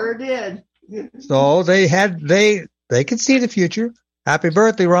sure did. So they could see the future. Happy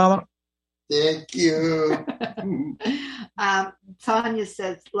birthday, Rama. Thank you. Tanya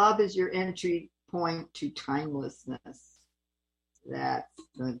says, love is your entry point to timelessness. That's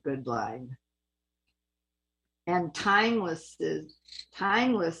a good line. And timelessness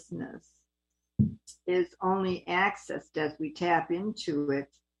is only accessed as we tap into it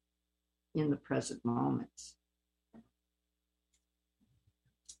in the present moment.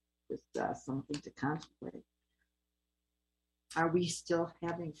 Just something to contemplate. Are we still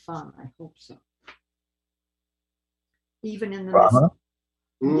having fun? I hope so. Even in the Rama?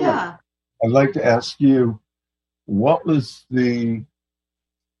 Yeah. I'd like to ask you, what was the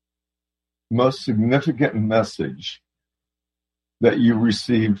most significant message that you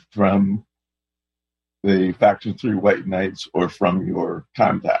received from the Factor 3 White Knights or from your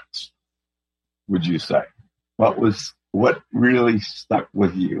contacts, would you say? What really stuck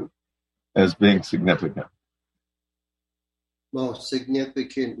with you as being significant? Most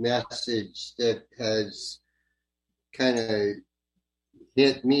significant message that has kind of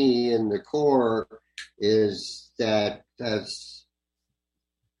hit me in the core is that as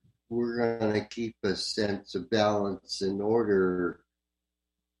we're going to keep a sense of balance and order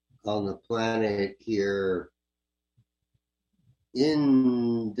on the planet here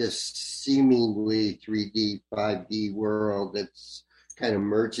in this seemingly 3D, 5D world that's kind of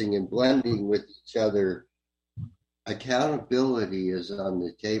merging and blending with each other, accountability is on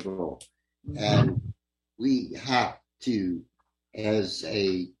the table. And we have to, as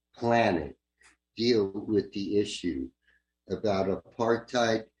a planet, deal with the issue about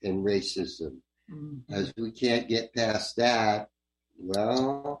apartheid and racism. As we can't get past that,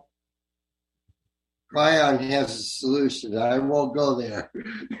 well, Cryon has a solution. I won't go there.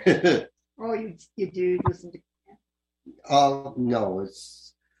 Oh, you do listen to. Oh no,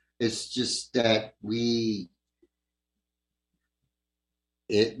 it's just that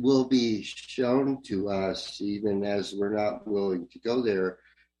it will be shown to us, even as we're not willing to go there,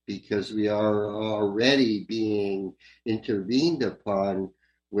 because we are already being intervened upon,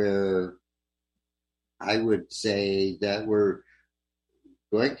 where I would say that we're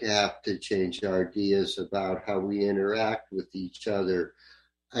going to have to change our ideas about how we interact with each other.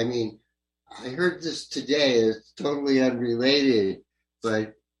 I mean, I heard this today. It's totally unrelated,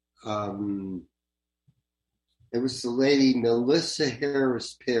 but it was the lady Melissa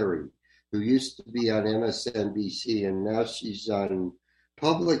Harris Perry, who used to be on MSNBC, and now she's on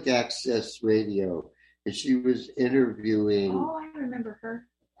public access radio. And she was interviewing. Oh, I remember her.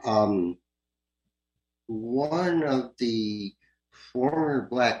 One of the former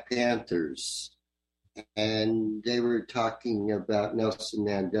Black Panthers, and they were talking about Nelson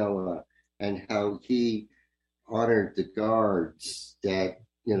Mandela and how he honored the guards, that,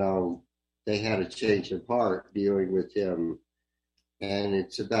 they had a change of heart dealing with him. And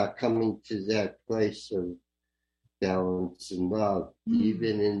it's about coming to that place of balance and love,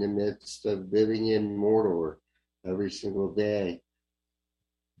 even in the midst of living in Mordor every single day.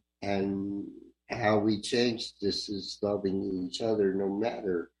 And how we change this is loving each other no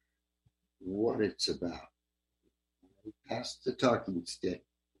matter what it's about. Pass the talking stick.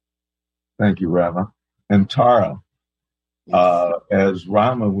 Thank you, Rama. And Tara, as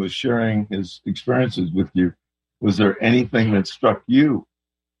Rama was sharing his experiences with you, was there anything that struck you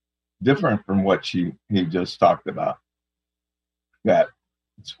different from what he just talked about that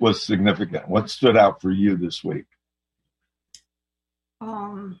was significant? What stood out for you this week?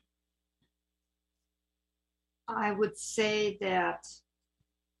 I would say that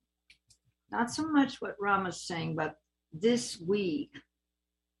not so much what Rama's saying, but this week,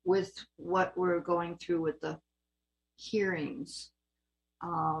 with what we're going through with the hearings,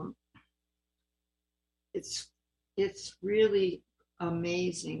 it's really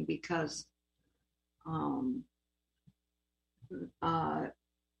amazing because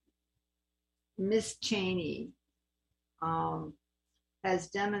Miss Cheney has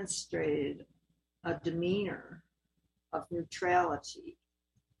demonstrated a demeanor of neutrality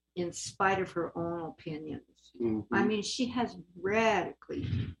in spite of her own opinions. I mean, she has radically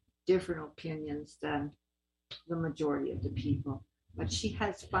different opinions than the majority of the people. But she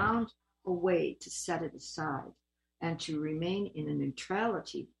has found a way to set it aside and to remain in a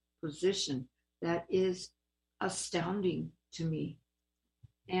neutrality position that is astounding to me.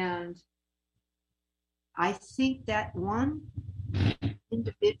 And I think that one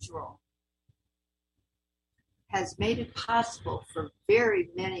individual has made it possible for very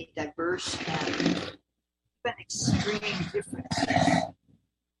many diverse and even extreme differences.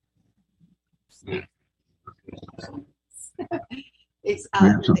 It's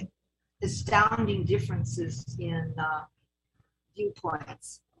astounding differences in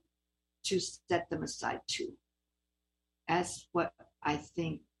viewpoints to set them aside too. That's what I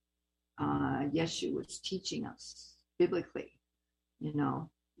think Yeshua was teaching us biblically.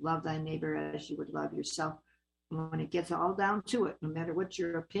 Love thy neighbor as you would love yourself. And when it gets all down to it, no matter what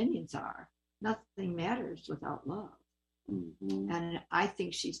your opinions are, nothing matters without love. Mm-hmm. And I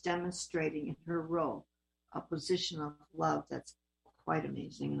think she's demonstrating in her role a position of love that's quite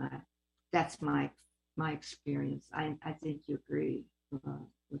amazing. And that's my experience. I think you agree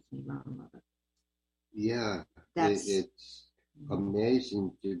with me, Rama. Yeah, it's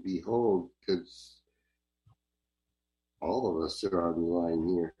amazing to behold, because all of us are on the line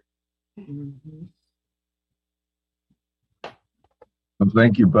here. Mm-hmm. Well,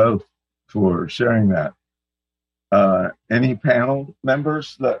 thank you both for sharing that. Any panel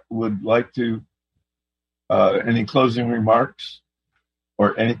members that would like to, any closing remarks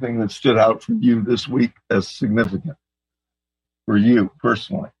or anything that stood out for you this week as significant for you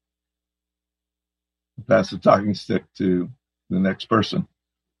personally? I'll pass the talking stick to the next person.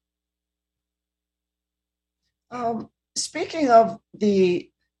 Speaking of the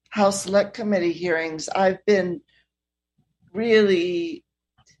House Select Committee hearings, I've been really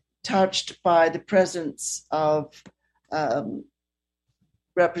touched by the presence of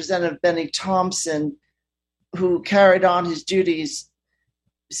Representative Benny Thompson, who carried on his duties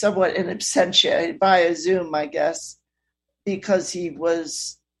somewhat in absentia via Zoom, I guess, because he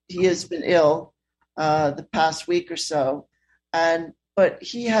has been ill the past week or so. But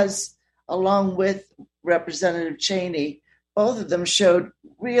he has, along with Representative Cheney, both of them showed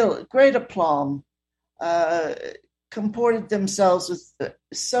real great aplomb, comported themselves with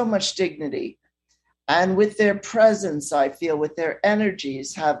so much dignity, and with their presence, I feel, with their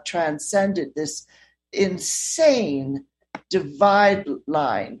energies, have transcended this insane divide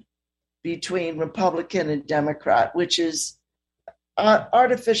line between Republican and Democrat, which is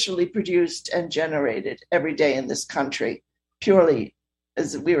artificially produced and generated every day in this country, purely,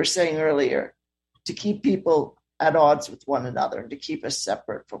 as we were saying earlier, to keep people at odds with one another, to keep us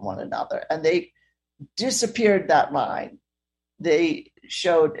separate from one another. And they disappeared that line. They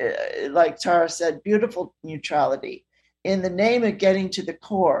showed, like Tara said, beautiful neutrality in the name of getting to the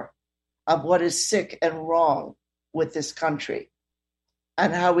core of what is sick and wrong with this country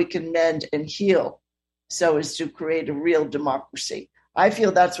and how we can mend and heal so as to create a real democracy. I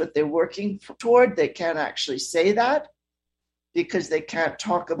feel that's what they're working toward. They can't actually say that because they can't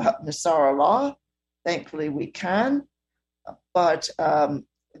talk about Nasara law. Thankfully, we can. But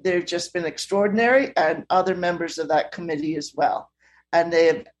they've just been extraordinary, and other members of that committee as well. And they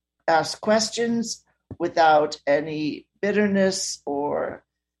have asked questions without any bitterness or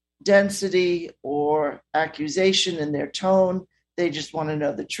density or accusation in their tone. They just want to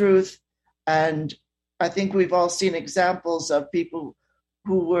know the truth. And I think we've all seen examples of people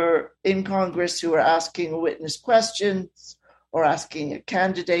who were in Congress who were asking a witness questions or asking a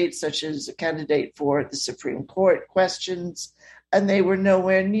candidate, such as a candidate for the Supreme Court, questions, and they were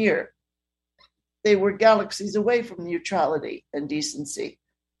nowhere near. They were galaxies away from neutrality and decency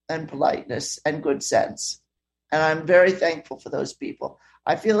and politeness and good sense. And I'm very thankful for those people.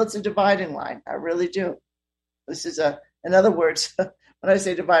 I feel it's a dividing line. I really do. This is in other words, when I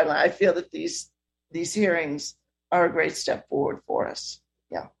say dividing line, I feel that these hearings are a great step forward for us.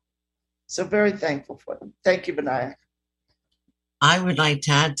 Yeah. So very thankful for them. Thank you, Vinayak. I would like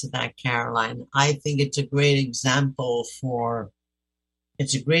to add to that, Caroline. I think it's a great example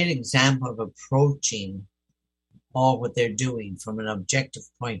of approaching all what they're doing from an objective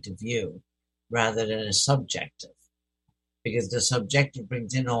point of view rather than a subjective. Because the subjective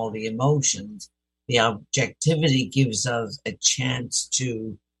brings in all the emotions. The objectivity gives us a chance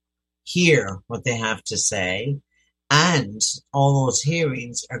to hear what they have to say. And all those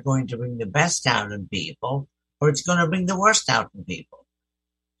hearings are going to bring the best out in people, or it's going to bring the worst out in people.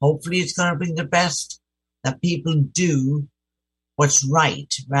 Hopefully it's going to bring the best, that people do what's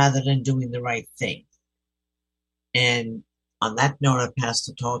right rather than doing the right thing. And on that note, I pass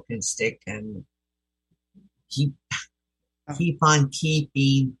the talking stick and keep on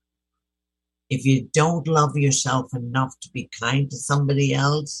keeping If you don't love yourself enough to be kind to somebody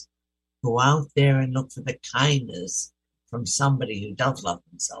else, go out there and look for the kindness from somebody who does love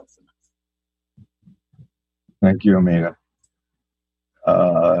themselves enough. Thank you, Omena.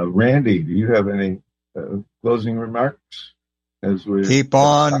 Randy, do you have any closing remarks? As we keep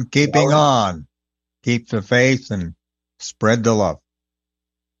on keeping on. Keep the faith and spread the love.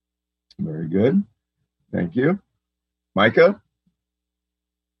 Very good. Thank you. Micah?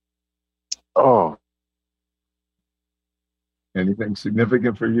 Oh, Anything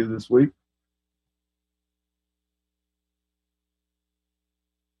significant for you this week?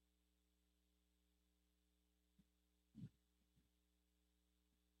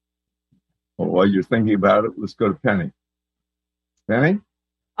 Well, while you're thinking about it, let's go to Penny. Penny?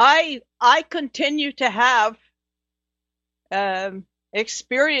 I continue to have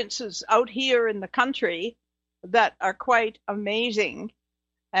experiences out here in the country that are quite amazing.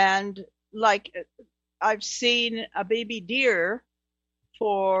 And like I've seen a baby deer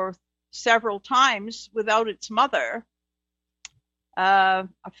for several times without its mother. I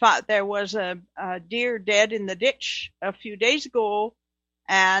thought there was a deer dead in the ditch a few days ago.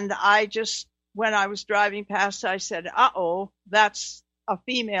 And when I was driving past, I said, uh-oh, that's a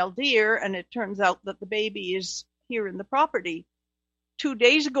female deer. And it turns out that the baby is here in the property. 2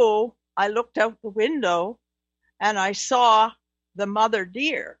 days ago, I looked out the window and I saw the mother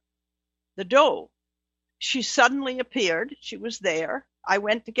deer, the doe. She suddenly appeared. She was there. I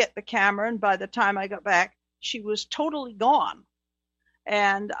went to get the camera, and by the time I got back, she was totally gone.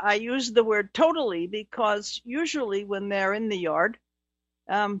 And I use the word totally because usually when they're in the yard,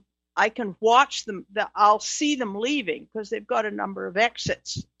 I can watch them. I'll see them leaving because they've got a number of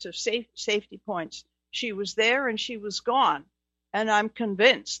exits to safety points. She was there and she was gone. And I'm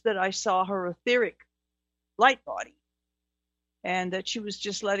convinced that I saw her etheric light body and that she was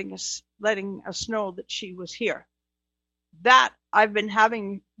just letting us know that she was here. That I've been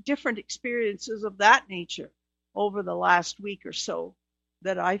having different experiences of that nature over the last week or so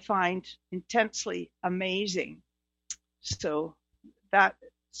that I find intensely amazing. So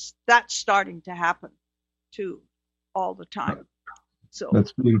that's starting to happen too all the time. So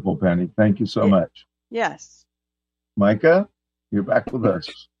that's beautiful, Penny. Thank you so much. Yes. Micah, you're back with us.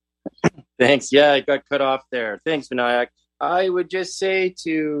 Thanks. Yeah, I got cut off there. Thanks, Vinayak. I would just say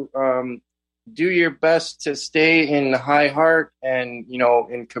to do your best to stay in high heart and,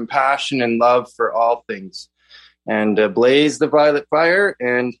 in compassion and love for all things. And blaze the violet fire,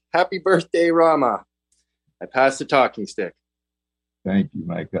 and happy birthday, Rama. I pass the talking stick. Thank you,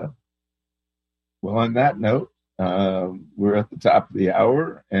 Micah. Well, on that note, we're at the top of the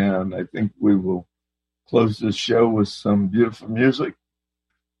hour, and I think we will close this show with some beautiful music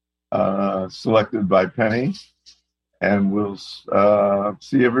selected by Penny, and we'll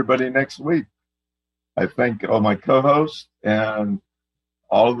see everybody next week. I thank all my co-hosts and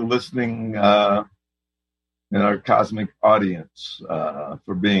all the listening in our cosmic audience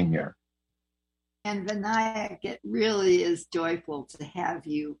for being here. And Vinayak, it really is joyful to have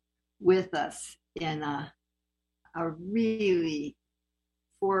you with us in a really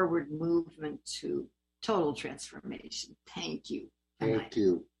forward movement to total transformation. Thank you. Thank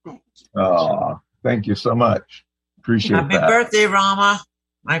you. Thank you. Oh, thank you so much. Appreciate Happy that. birthday, Rama.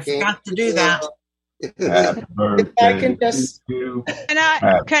 I forgot to do that. Happy birthday I can just... to you. Can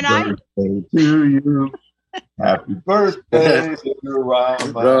I? Birthday to you. Happy birthday to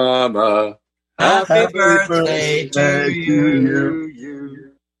Rama. Rama. Happy birthday to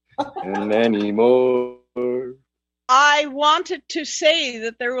you. And many more. I wanted to say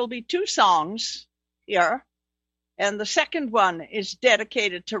that there will be 2 songs here, and the second one is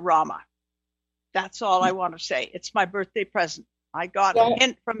dedicated to Rama. That's all I want to say. It's my birthday present. I got a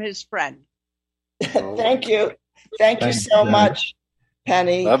hint from his friend. Thank you. Thank you so much,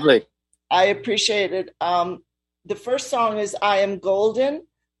 Penny. Lovely. I appreciate it. The first song is I Am Golden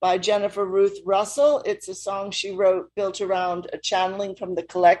by Jennifer Ruth Russell. It's a song she wrote built around a channeling from the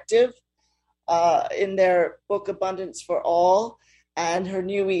collective in their book Abundance for All. And her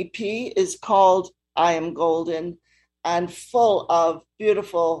new EP is called I Am Golden, and full of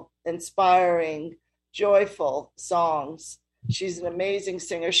beautiful, inspiring, joyful songs. She's an amazing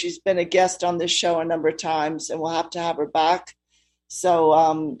singer. She's been a guest on this show a number of times, and we'll have to have her back.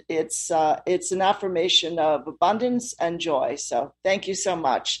 So it's an affirmation of abundance and joy. So thank you so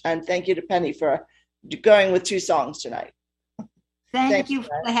much. And thank you to Penny for going with 2 songs tonight. Thank you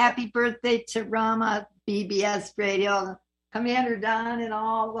for the happy birthday to Rama, BBS Radio, Commander Don, and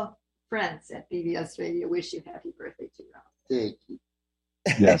all the friends at BBS Radio. Wish you happy birthday to Rama. Thank you.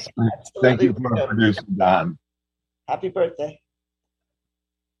 Yes. Thank you for our producer, Don. Happy birthday.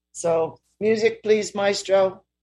 So Music, please, maestro.